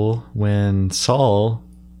cool when Saul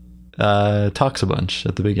talks a bunch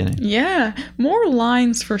at the beginning. Yeah, more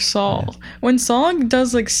lines for Saul. When Saul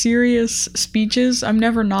does like serious speeches, I'm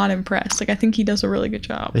never not impressed. Like I think he does a really good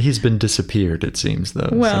job. He's been disappeared, it seems, though.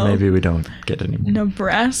 Well, so maybe we don't get any more.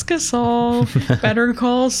 Nebraska Saul, Better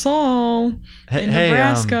Call Saul in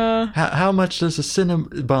Nebraska. How much does a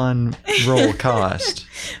Cinnabon roll cost?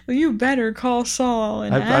 Well, you better call Saul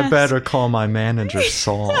and I ask. better call my manager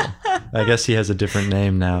Saul. I guess he has a different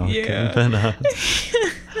name now. Yeah. Than,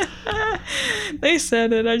 They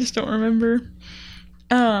said it. I just don't remember.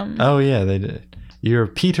 oh yeah, they did. You're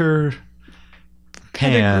Peter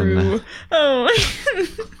Pan. Pettigrew.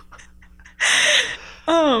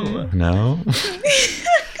 Oh. No.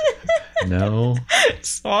 No.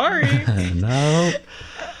 Sorry. No.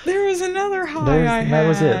 There was another high I had.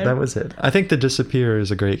 That was it. I think the Disappearer is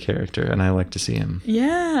a great character, and I like to see him.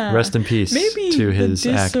 Yeah. Rest in peace Maybe to his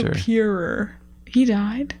the actor. Disappearer. He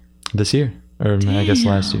died? This year. Or I guess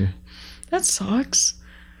last year. That sucks.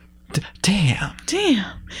 Damn.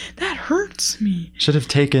 That hurts me. Should have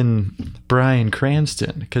taken Bryan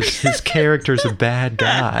Cranston, because his character's a bad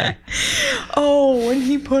guy. Oh, when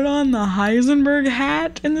he put on the Heisenberg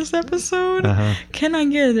hat in this episode, can I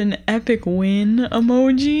get an epic win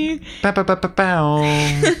emoji? Bow, bow, bow, bow,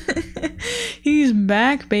 bow. He's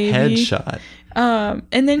back, baby. Headshot.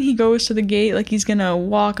 And then he goes to the gate like he's gonna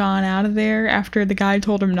walk on out of there after the guy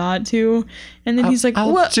told him not to. And then he's like,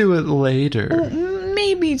 I'll what? do it later.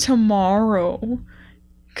 Maybe tomorrow.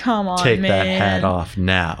 Come on, Take man. that hat off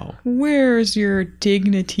now. Where's your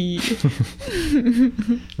dignity?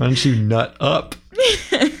 Why don't you nut up?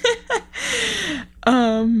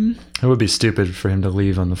 It would be stupid for him to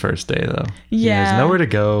leave on the first day, though. He has nowhere to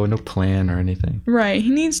go, no plan or anything. Right. He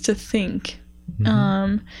needs to think.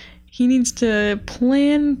 He needs to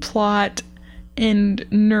plan, plot, and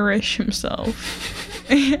nourish himself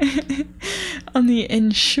on the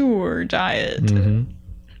Ensure diet.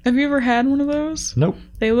 Have you ever had one of those? Nope.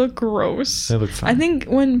 They look gross. They look fine. I think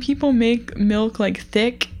when people make milk like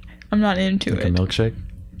thick, I'm not into like it. a milkshake?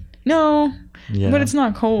 No. Yeah. But it's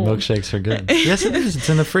not cold. Milkshakes are good. Yes, it is. It's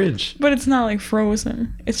in the fridge. But it's not like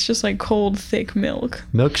frozen. It's just like cold, thick milk.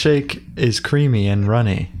 Milkshake is creamy and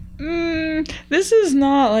runny. This is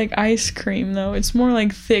not like ice cream though. It's more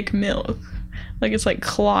like thick milk. Like it's like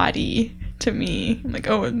cloddy to me. I'm like,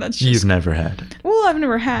 oh, that's just... You've never had it. Well, I've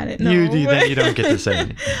never had it. No. Then you don't get to say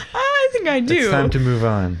anything. I think I do. It's time to move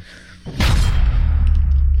on.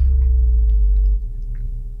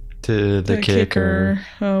 To the kicker.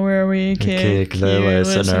 Oh, where we Kick the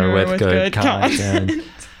listener with good content.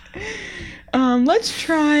 Let's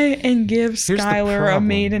try and give Here's the Skylar a problem.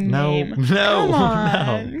 maiden name. No, Come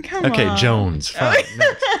on. Come okay, on. Jones. Fine.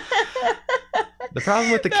 Next. The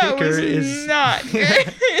problem with the That kicker was is not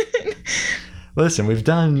good. Listen, we've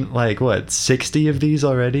done like what, 60 of these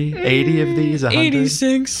already? 80 of these? 100?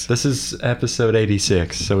 86. This is episode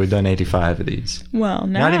 86, so we've done 85 of these. Well,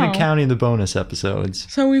 now. Not even counting the bonus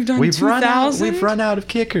episodes. So we've done 2,000. We've run out of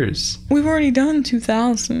kickers. We've already done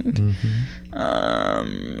 2,000.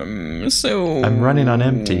 So I'm running on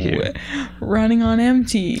empty here. Running on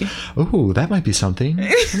empty. Ooh, that might be something.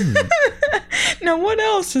 Now, what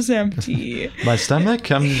else is empty? My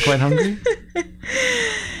stomach? I'm quite hungry.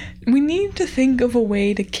 We need need to think of a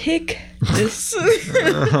way to kick this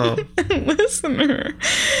listener.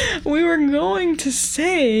 We were going to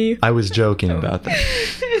say... I was joking about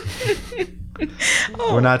that.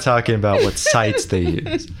 Oh. We're not talking about what sites they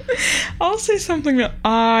use. I'll say something that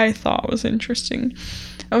I thought was interesting.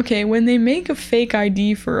 Okay, when they make a fake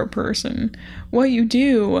ID for a person, what you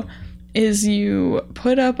do is you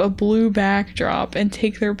put up a blue backdrop and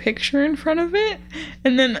take their picture in front of it,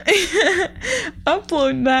 and then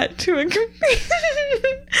upload that to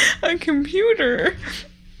a computer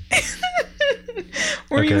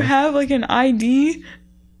where you Okay. have like an ID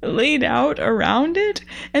laid out around it,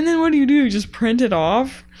 and then what do? Just print it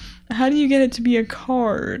off? How do you get it to be a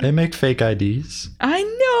card? They make fake IDs. I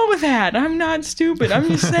know that. I'm not stupid. I'm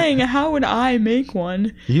just saying, how would I make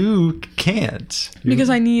one? You can't. Because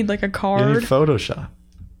I need like a You card. need Photoshop.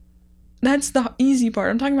 That's the easy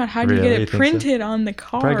part. I'm talking about how do you Really? get You it think so? printed on the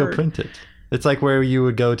card. Probably go print it. It's like where you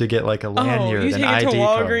would go to get like a lanyard, Oh, you an take it ID to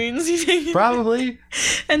card. Walgreens. You take it, Probably.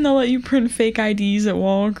 and they'll let you print fake IDs at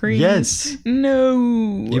Walgreens. Yes.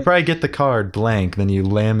 No. You probably get the card blank, then you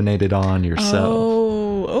laminate it on yourself.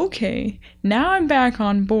 Oh, okay. Now I'm back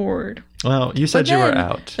on board. Well, you said But you were then,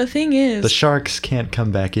 out. The thing is, The sharks can't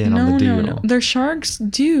come back in on the deal. No. The sharks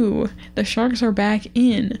do. The sharks are back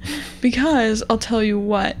in. Because, I'll tell you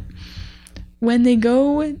what. When they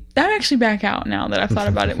go... I'm actually back out now that I've thought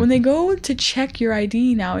about it. When they go to check your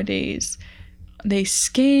ID nowadays, they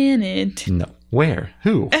scan it No. Where?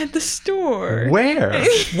 Who? at the store. Where?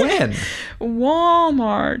 When?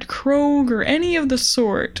 Walmart, Kroger, any of the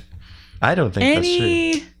sort. I don't think that's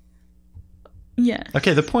Any... true. Yeah.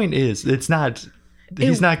 Okay, the point is, it's not...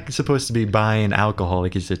 He's not supposed to be buying alcohol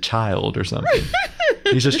like he's a child or something.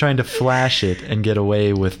 He's just trying to flash it and get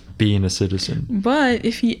away with being a citizen. But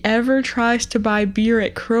if he ever tries to buy beer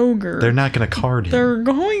at Kroger... They're not going to card him. They're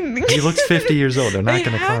going... He looks 50 years old. They're not They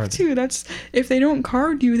going to have card him. to. That's... If they don't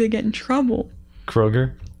card you, they get in trouble.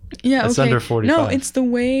 Kroger? Yeah, It's okay. under 45. No, it's the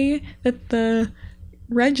way that the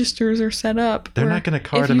registers are set up. They're where not gonna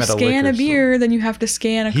card if him you at a scan liquor a beer, then you have to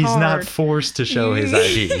scan a He's card. not forced to show his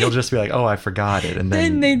ID. He'll just be like, oh, I forgot it. And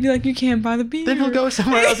Then then, they'd be like, you can't buy the beer. then he'll go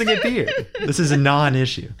somewhere else and get beer. This is a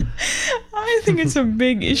non-issue. I think it's a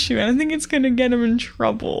big issue, and I think it's going to get him in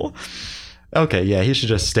trouble. Okay, yeah, he should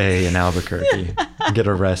just stay in Albuquerque and get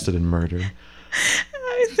arrested and murdered.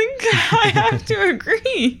 I think I have to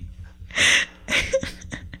agree.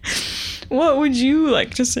 What would you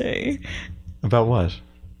like to say? About what?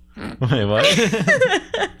 Wait, what?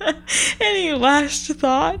 Any last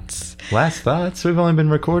thoughts? Last thoughts? We've only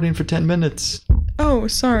been recording for 10 minutes. Oh,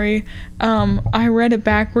 sorry. I read it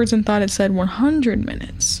backwards and thought it said 100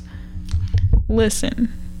 minutes.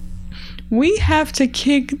 Listen. We have to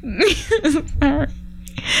kick... Sorry.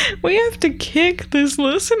 We have to kick this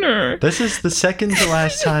listener. This is the second to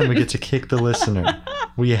last time we get to kick the listener.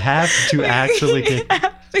 We have to actually kick... We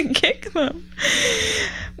have to kick them.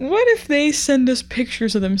 What if they send us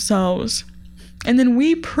pictures of themselves, and then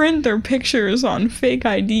we print their pictures on fake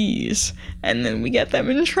IDs, and then we get them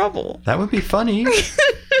in trouble? That would be funny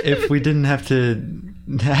if we didn't have to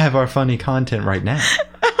have our funny content right now.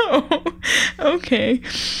 Oh, okay.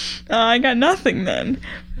 I got nothing then.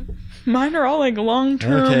 Mine are all like long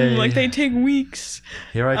term, Okay. like they take weeks.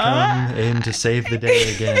 Here I come in to save the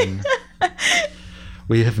day again.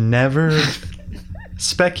 We have never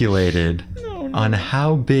speculated Oh, no. on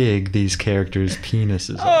how big these characters'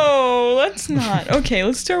 penises are. Oh, let's not. Okay,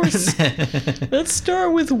 let's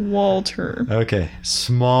start with Walter. Okay,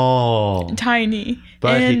 small. Tiny.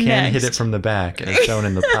 But and he can hit next. it from the back, as shown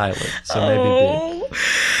in the pilot, so maybe Oh.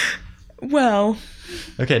 Well,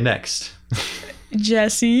 big. Okay, next.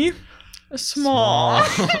 Jesse. Small.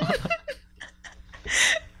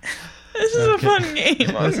 This is a Okay. fun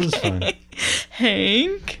game. Okay. This is fun.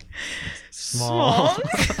 Hank. Small.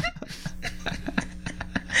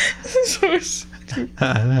 This is so stupid.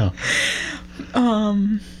 I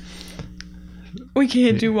know. We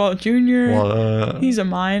can't do Walt Jr. Well, He's a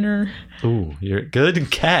minor. ooh, you're good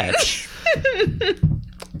catch.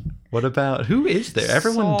 What about, who is there?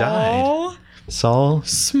 Everyone died. Saul. Saul?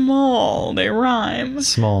 Small. They rhyme.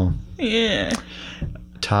 Small. Yeah.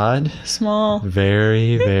 Todd? Small.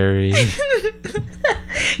 Very, very.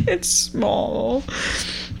 It's small.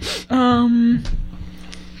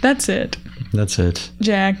 That's it. That's it.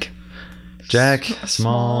 Jack. Jack,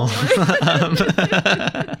 small.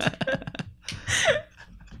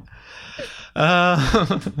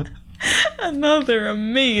 Another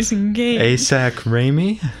amazing game. ASAC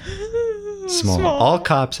Raimi? Small. All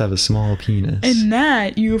cops have a small penis. And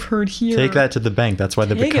that you've heard here. Take that to the bank. That's why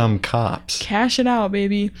they Take it. become cops. Cash it out,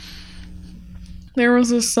 baby. There was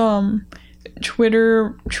this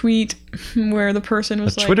Twitter tweet where the person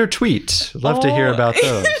was A like, Twitter tweet. Love to hear Oh. about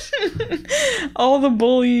those. all the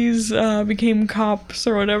bullies became cops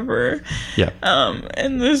or whatever. Yeah.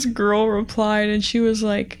 And this girl replied, and she was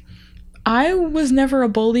like, I was never a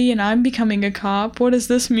bully and I'm becoming a cop. What does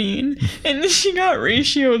this mean? And she got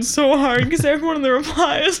ratioed so hard because everyone in the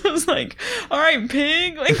replies was like, all right,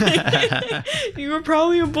 pig. Like, you were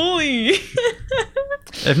probably a bully.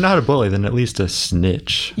 If not a bully, then at least a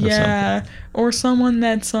snitch. Or Yeah. Or someone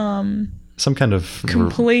that's something. Some kind of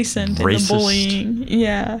complacent in the racist. bullying.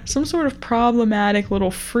 Yeah. Some sort of problematic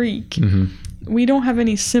little freak. Mhm. We don't have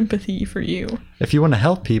any sympathy for you. If you want to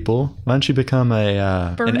help people, why don't you become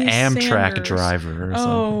an Bernie Amtrak Sanders. driver or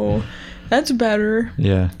something? Oh, that's better.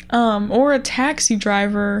 Yeah, Or a taxi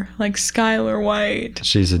driver like Skylar White.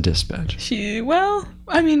 she's a dispatch.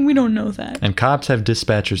 I mean, we don't know that. And cops have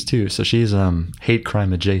dispatchers too, so she's hate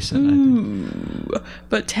crime adjacent. I think. Ooh.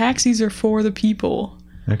 But taxis are for the people,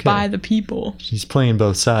 Okay. by the people, She's playing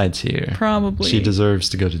both sides here. probably. She deserves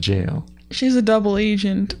to go to jail. She's a double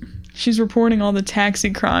agent. She's reporting all the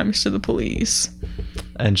taxi crimes to the police.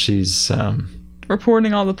 And she's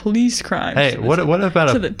Reporting all the police crimes. hey, to what about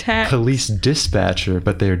to a the tax? police dispatcher,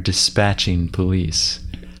 but they're dispatching police?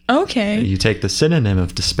 Okay, You take the synonym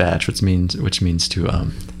of dispatch, which means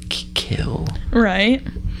to kill. right.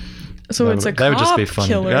 So it's a That would just cop be funny.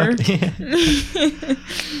 killer.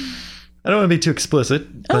 I don't want to be too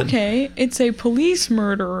explicit. But Okay, it's a police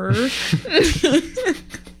murderer.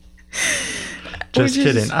 Just Which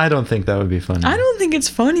is- kidding. I don't think that would be funny. I don't think it's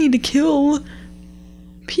funny to kill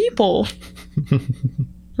people.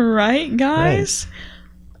 Right, guys?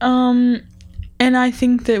 And I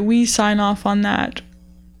think that we sign off on that.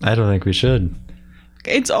 I don't think we should.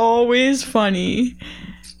 It's always funny.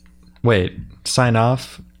 Wait, sign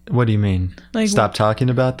off? What do you mean? Like, Stop talking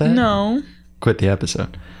about that? No, Quit the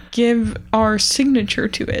episode. give our signature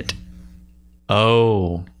to it.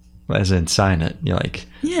 Oh, as in sign it. You like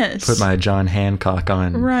Yes. put my John Hancock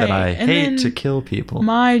on Right, that I and hate then to kill people.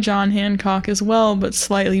 My John Hancock as well, but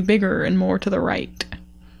slightly bigger and more to the right.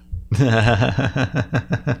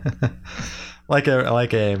 like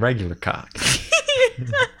a regular cock.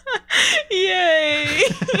 Yay!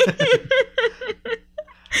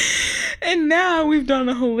 And now we've done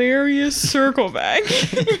a hilarious circle back.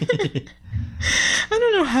 I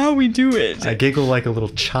don't know how we do it. I giggle like a little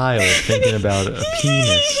child thinking about a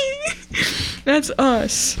penis. That's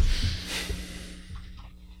us.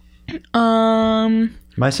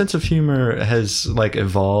 My sense of humor has like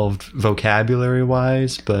evolved vocabulary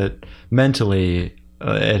wise, but mentally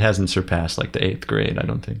it hasn't surpassed like the 8th grade, I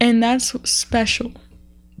don't think. And that's special.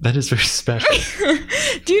 That is very special.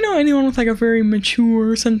 Do you know anyone with like a very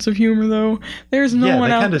mature sense of humor though? There's no yeah, one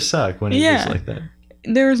they out kind of suck when it's just like that.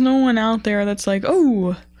 There's no one out there that's like,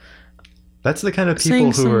 oh, That's the kind of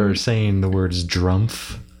Saying people who are some- saying the words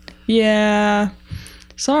drumph. yeah.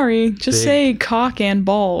 Sorry, just Big. say cock and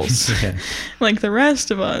balls Yeah. like the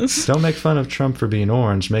rest of us. Don't make fun of Trump for being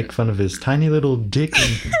orange. Make fun of his tiny little dick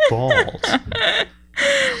and balls.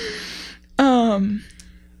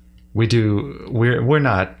 We're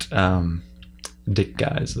not dick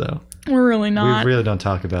guys though. We're really not. We really don't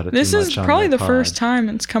talk about it. This too is much on probably the pod. first time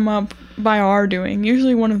it's come up by our doing.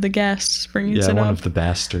 Usually one of the guests brings Yeah, it one up. of the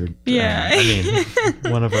bastard. Yeah.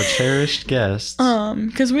 One of our cherished guests.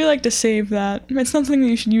 Because we like to save that. It's not something that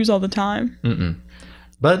you should use all the time. Mm-mm.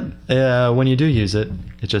 But when you do use it,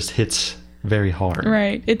 it just hits very hard.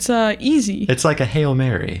 Right. It's easy. It's like a Hail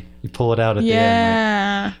Mary. You pull it out at the end.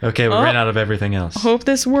 Yeah. Like, okay, we Oh. ran out of everything else. Hope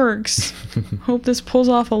this works. Hope this pulls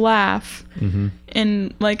off a laugh. Mm-hmm.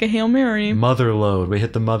 And like a Hail Mary. Mother load. We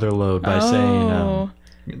hit the mother load by saying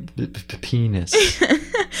penis.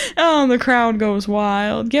 Oh, the crowd goes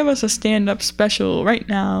wild. Give us a stand-up special right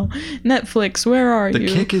now. Netflix, where are The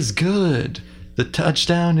you? kick is good. The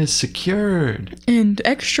touchdown is secured. And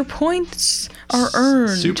extra points are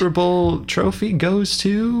earned. Super Bowl trophy goes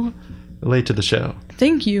to late to the show.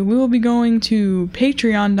 Thank you. We will be going to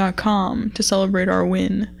patreon.com to celebrate our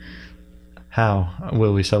win. How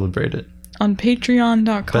will we celebrate it? On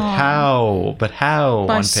patreon.com. But how? But how?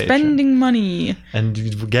 By on Patreon? spending money. And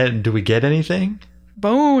do we get anything?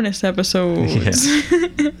 Bonus episodes.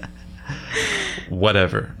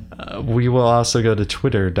 Whatever. We will also go to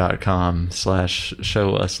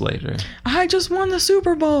twitter.com/showuslater. I just won the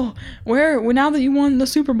Super Bowl. Now that you won the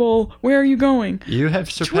Super Bowl, where are you going? You have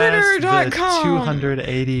surpassed the Twitter.com.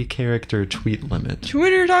 280 character tweet limit.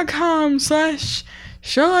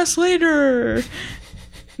 Twitter.com/showuslater.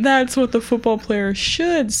 That's what the football players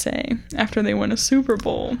should say after they win a Super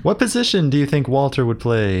Bowl. What position do you think Walter would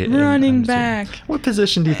play? Running back. What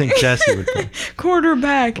position do you think Jesse would play?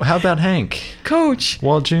 Quarterback. How about Hank? Coach.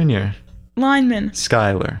 Walt Jr. Lineman.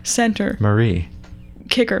 Skyler. Center. Marie.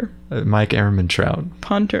 Kicker. Mike Ehrmantraut.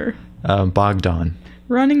 Punter. Bogdan.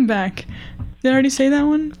 Running back. Did I already say that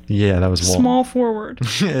one? Yeah, that was Walt. Small forward.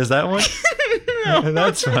 Is that one? No.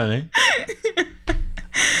 That's funny.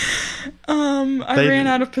 I ran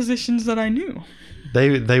out of positions that I knew.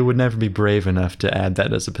 They would never be brave enough to add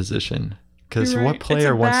that as a position. Because You're right. what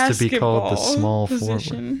player wants to be called the basketball small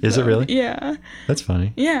position, forward? Is it really? Yeah. That's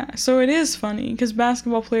funny. Yeah, so it is funny because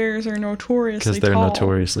basketball players are notoriously Because they're tall.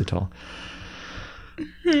 notoriously tall.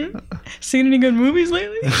 Seen any good movies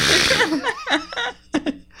lately?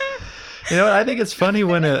 You know what? I think it's funny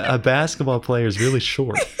when a basketball player is really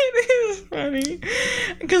short. It is funny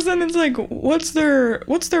because then it's like, what's their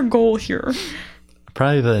goal here?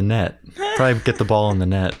 Probably the net. Probably get the ball in the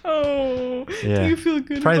net. Oh, Yeah. do you feel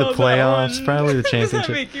good? Probably the about that playoffs, one? probably the Does championship.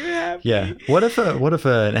 that make you happy? Yeah. What if an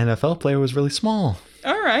NFL player was really small?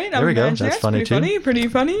 All right. There we go. Imagine That's funny, pretty too. Pretty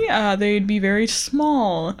funny. They'd be very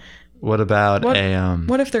small. What about What- a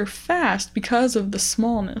What if they're fast because of the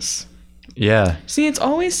smallness? yeah. See, it's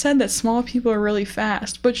always said that small people are really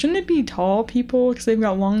fast, but shouldn't it be tall people because they've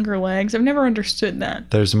got longer legs? I've never understood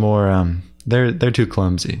that. There's more they're too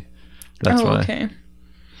clumsy. That's why. Okay.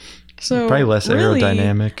 So Probably less really,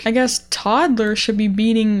 aerodynamic. I guess toddlers should be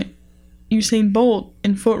beating Usain Bolt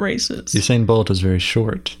in foot races. Usain Bolt is very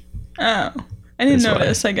short. Oh, I didn't That's why.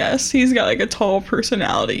 notice. I guess he's got like a tall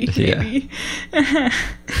personality. Yeah. Maybe.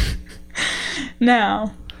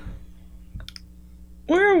 Now,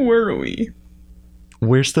 where were we?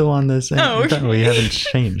 We're still on this. Oh, okay. We haven't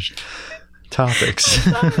changed topics.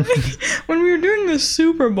 When we were doing the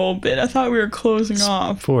Super Bowl bit, I thought we were closing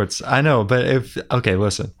off. Sports. I know, but okay,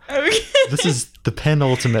 listen. Okay. This is the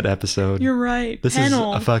penultimate episode. You're right. This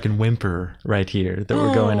Panel. is a fucking whimper right here that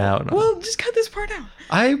we're going out on. Well, just cut this part out.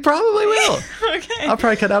 I probably will. Okay. I'll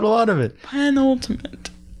probably cut out a lot of it. Penultimate.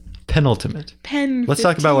 Penultimate. Pen. Let's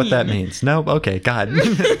talk about what that 15. means. No, okay, God.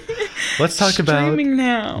 Let's talk about Streaming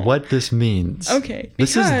now. what this means. Okay,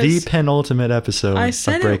 This is the because penultimate episode I of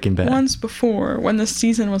said Breaking it Bad. once before when the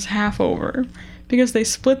season was half over, because they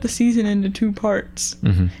split the season into 2 parts,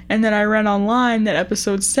 and then I read online that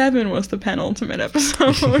episode 7 was the penultimate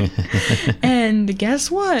episode. And guess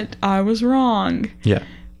what? I was wrong. Yeah.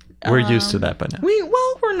 We're used to that by now.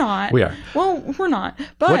 We're not. We are. Well, we're not.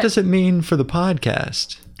 But What does it mean for the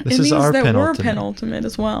podcast? This it is means our that penultimate. we're penultimate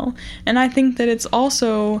as well, and I think that it's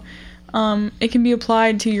also it can be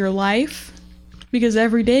applied to your life because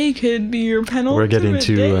every day could be your penultimate. We're getting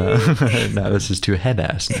too day. no, this is too head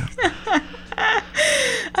ass now.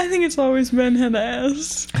 I think it's always been head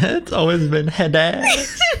ass. It's always been head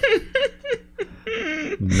ass.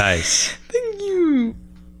 Nice. Thank you.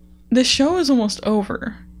 The show is almost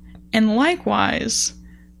over, and likewise,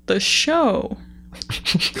 the show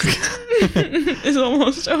is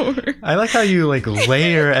almost over. I like how you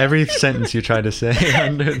layer every sentence you try to say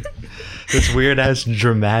under this weird ass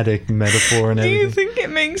dramatic metaphor and Do you everything. think it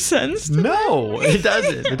makes sense? To No, me? it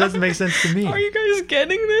doesn't. It doesn't make sense to me. Are you guys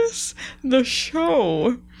getting this? The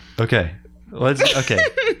show. Okay. Let's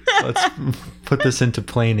put this into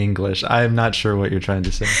plain English. I'm not sure what you're trying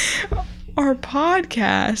to say. Our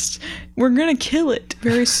podcast, we're gonna kill it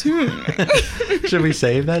very soon. Should we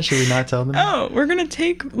save that? Should we not tell them? Oh, we're gonna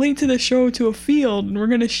take Late to the Show to a field and we're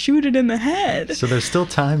gonna shoot it in the head. So there's still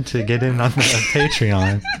time to get in on the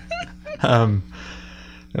Patreon.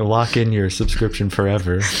 Lock in your subscription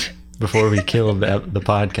forever before we kill the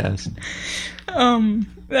podcast.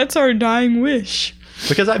 That's our dying wish.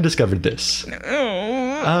 Because I've discovered this.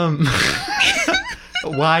 Oh,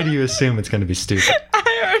 Why do you assume it's going to be stupid?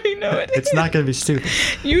 I already know it. It's not going to be stupid.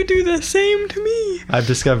 You do the same to me. I've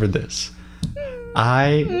discovered this.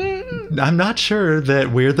 I'm not sure that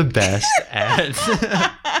we're the best at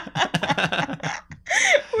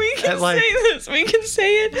We can like- say this. We can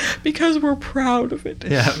say it because we're proud of it.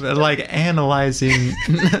 analyzing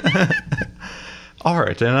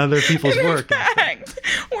art and other people's In work. fact,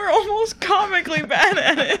 we're almost comically bad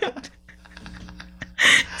at it.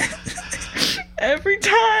 Every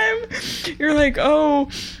time you're like, oh,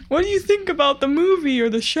 what do you think about the movie or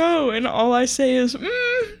the show? And all I say is,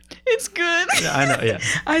 it's good. Yeah, I know, yeah.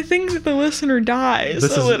 I think that the listener dies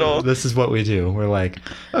a little. This is what we do. We're like,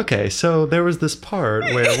 okay, so there was this part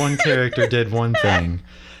where one character did one thing,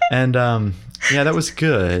 and yeah, that was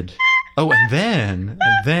good. Oh, and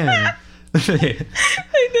then They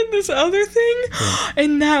did this other thing,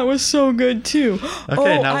 and that was so good too.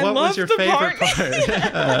 Okay, now what was your favorite part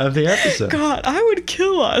of the episode? God, I would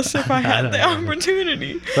kill us if I had the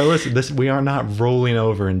opportunity. But listen, we are not rolling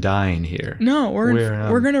over and dying here. No,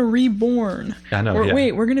 we're gonna reborn. I know.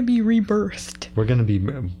 Wait, we're gonna be rebirthed. We're gonna be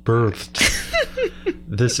birthed.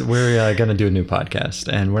 We're gonna do a new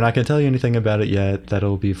podcast, and we're not gonna tell you anything about it yet.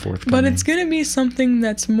 That'll be forthcoming. But it's gonna be something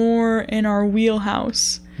that's more in our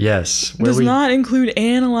wheelhouse. Yes. Does not include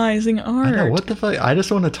analyzing art. I know, what the fuck? I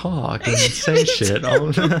just want to talk and say shit. I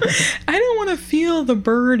don't want to feel the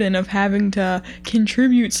burden of having to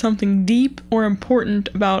contribute something deep or important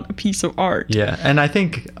about a piece of art. Yeah, and I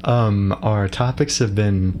think our topics have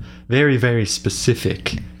been very, very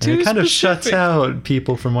specific. And it kind of shuts out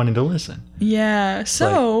people from wanting to listen. Yeah,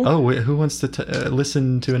 so... who wants to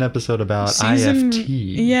listen to an episode about IFT?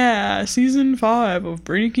 Yeah, season 5 of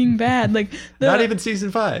Breaking Bad. Not even season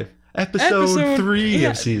 5. Episode 3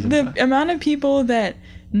 of season 5. The amount of people that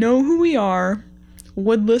know who we are,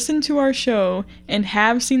 would listen to our show, and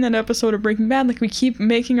have seen that episode of Breaking Bad. We keep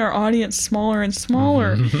making our audience smaller and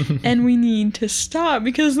smaller. And we need to stop,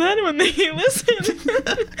 because then when they listen,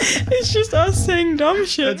 it's just us saying dumb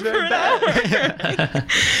shit for an hour.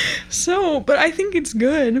 So, but I think it's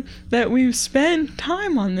good that we've spent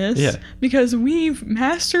time on this, because we've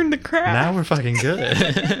mastered the craft. Now we're fucking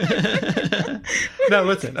good. No,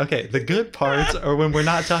 listen, okay, the good parts are when we're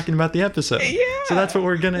not talking about the episode. Yeah. So that's what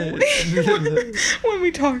we're gonna... when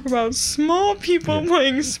we talk about small people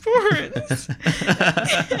playing sports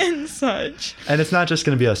and such. And it's not just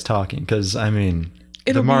going to be us talking, because, I mean,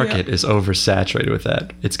 the market is oversaturated with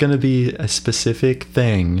that. It's going to be a specific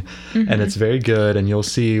thing, and it's very good, and you'll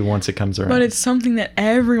see once it comes around. But it's something that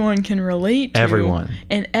everyone can relate to. Everyone.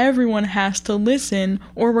 And everyone has to listen,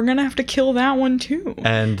 or we're going to have to kill that one too.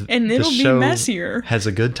 And it'll be messier. Has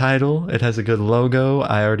a good title. It has a good logo.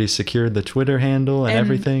 I already secured the Twitter handle and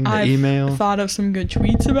everything, the email. I've thought of some good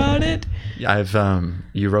tweets about it.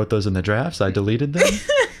 You wrote those in the drafts. I deleted them.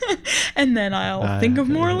 And then I'll think of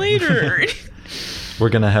more later. We're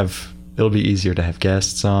going to it'll be easier to have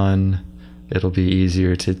guests on. It'll be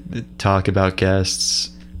easier to talk about guests.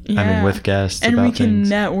 Yeah. I mean, with guests and about we can things.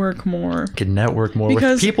 network more.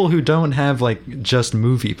 With people who don't have just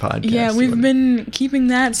movie podcasts. Yeah, we've been keeping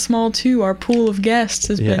that small too. Our pool of guests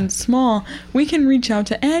has been small. We can reach out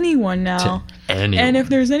to anyone now. And if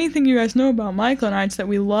there's anything you guys know about Michael and I, it's that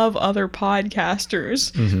we love other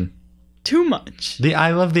podcasters. Mm-hmm. Too much.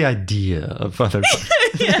 I love the idea of other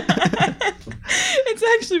podcasters. It's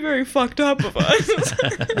actually very fucked up of us.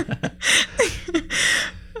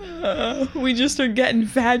 We just are getting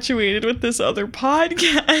infatuated with this other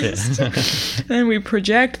podcast. And then we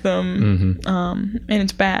project them, and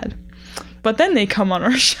it's bad. But then they come on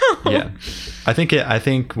our show. Yeah. I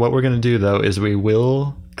think what we're going to do, though, is we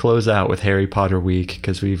will close out with Harry Potter week,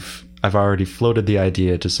 because I've already floated the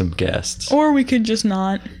idea to some guests. Or we could just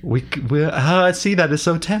not. See, that is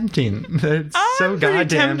so tempting. It's so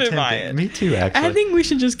goddamn tempting. By it. Me too, actually. I think we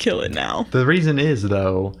should just kill it now. The reason is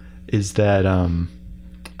that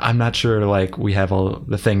I'm not sure we have all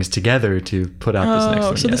the things together to put out this next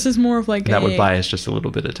one. So this is more of that would buy us just a little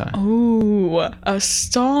bit of time. Oh, a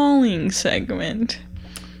stalling segment.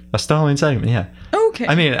 A stalling segment, yeah. Okay.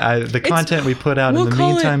 I mean, the content we put out in the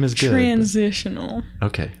meantime is good. Transitional.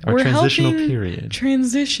 Okay. Our transitional period.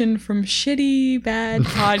 Transition from shitty, bad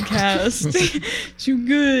podcast to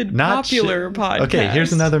good, popular podcast. Okay,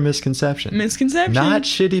 here's another misconception. Not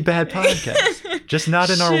shitty, bad podcast. Just not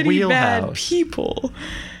in our wheelhouse. Bad people.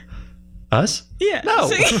 Us? Yeah. No.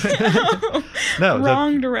 No.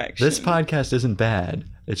 Wrong direction. This podcast isn't bad.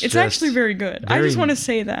 It's actually very good. I just want to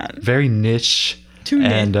say that. Very niche. Too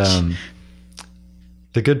niche. And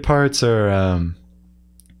the good parts are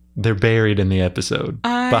they're buried in the episode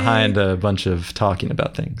behind a bunch of talking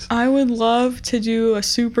about things. I would love to do a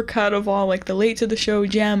super cut of all the late to the show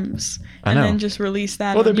gems, and then just release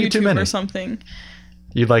that on YouTube or something.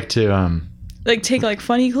 You'd like to take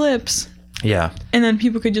funny clips. Yeah. And then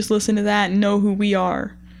people could just listen to that and know who we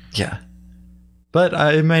are. Yeah. But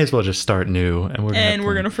I may as well just start new, and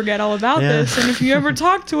we're gonna forget all about this. And if you ever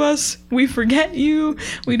talk to us, we forget you.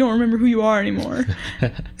 We don't remember who you are anymore.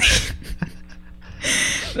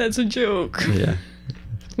 That's a joke. Yeah.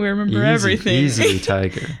 We remember everything. Easy,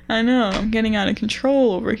 Tiger. I know. I'm getting out of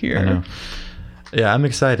control over here. I know. Yeah, I'm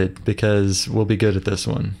excited because we'll be good at this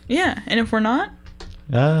one. Yeah, and if we're not,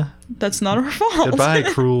 that's not our fault. Goodbye,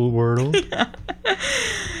 cruel Wordle. Yeah.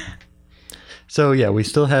 So, yeah, we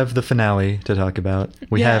still have the finale to talk about.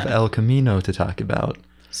 We have El Camino to talk about.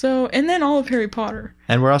 So, and then all of Harry Potter.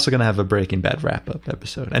 And we're also going to have a Breaking Bad wrap-up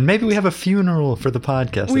episode. And maybe we have a funeral for the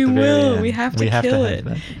podcast We at the very will. end. We have to kill it.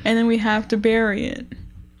 that. And then we have to bury it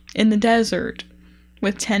in the desert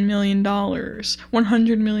with $10 million,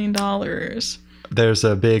 $100 million. There's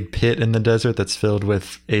a big pit in the desert that's filled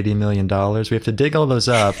with $80 million. We have to dig all those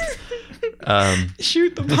up.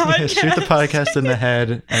 Shoot the podcast. Shoot the podcast in the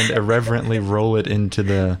head and irreverently roll it into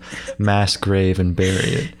the mass grave and bury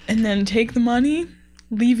it. And then take the money,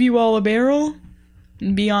 leave you all a barrel,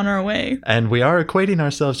 and be on our way. And we are equating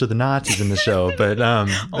ourselves to the Nazis in the show, but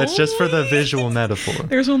that's just for the visual metaphor.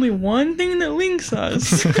 There's only one thing that links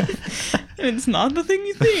us, and it's not the thing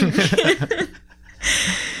you think.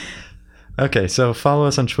 Okay, so follow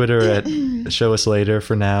us on Twitter at Show Us Later.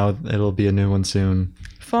 For now, it'll be a new one soon.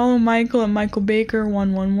 Follow Michael at Michael Baker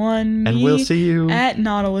 111. And we'll see you at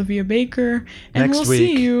Not Olivia Baker. And next we'll week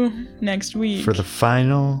see you next week for the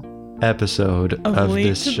final episode of Late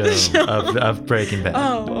this to show, the show. of Breaking Bad.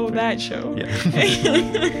 Oh, that show. Yeah.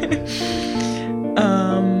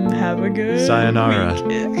 Have a good Sayonara.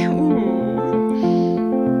 week. Ooh.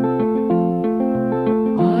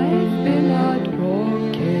 I've been out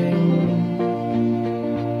walking.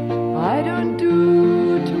 I don't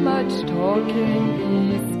do too much talking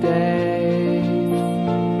these days.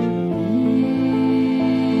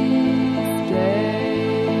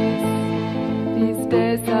 These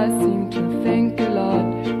days I seem to think a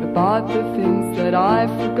lot about the things that I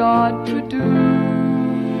forgot to do.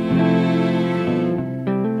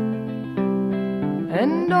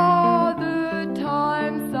 And all